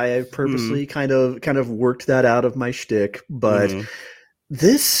days. I have purposely kind of worked that out of my shtick, but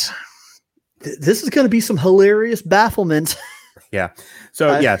this is going to be some hilarious bafflement. Yeah.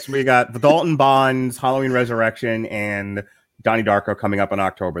 So yes, we got the Dalton Bonds, Halloween Resurrection, and Donnie Darko coming up in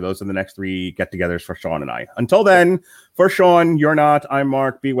October. Those are the next 3 get-togethers for Sean and I. Until then, for Sean, you're not. I'm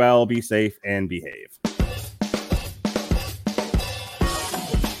Mark. Be well, be safe, and behave.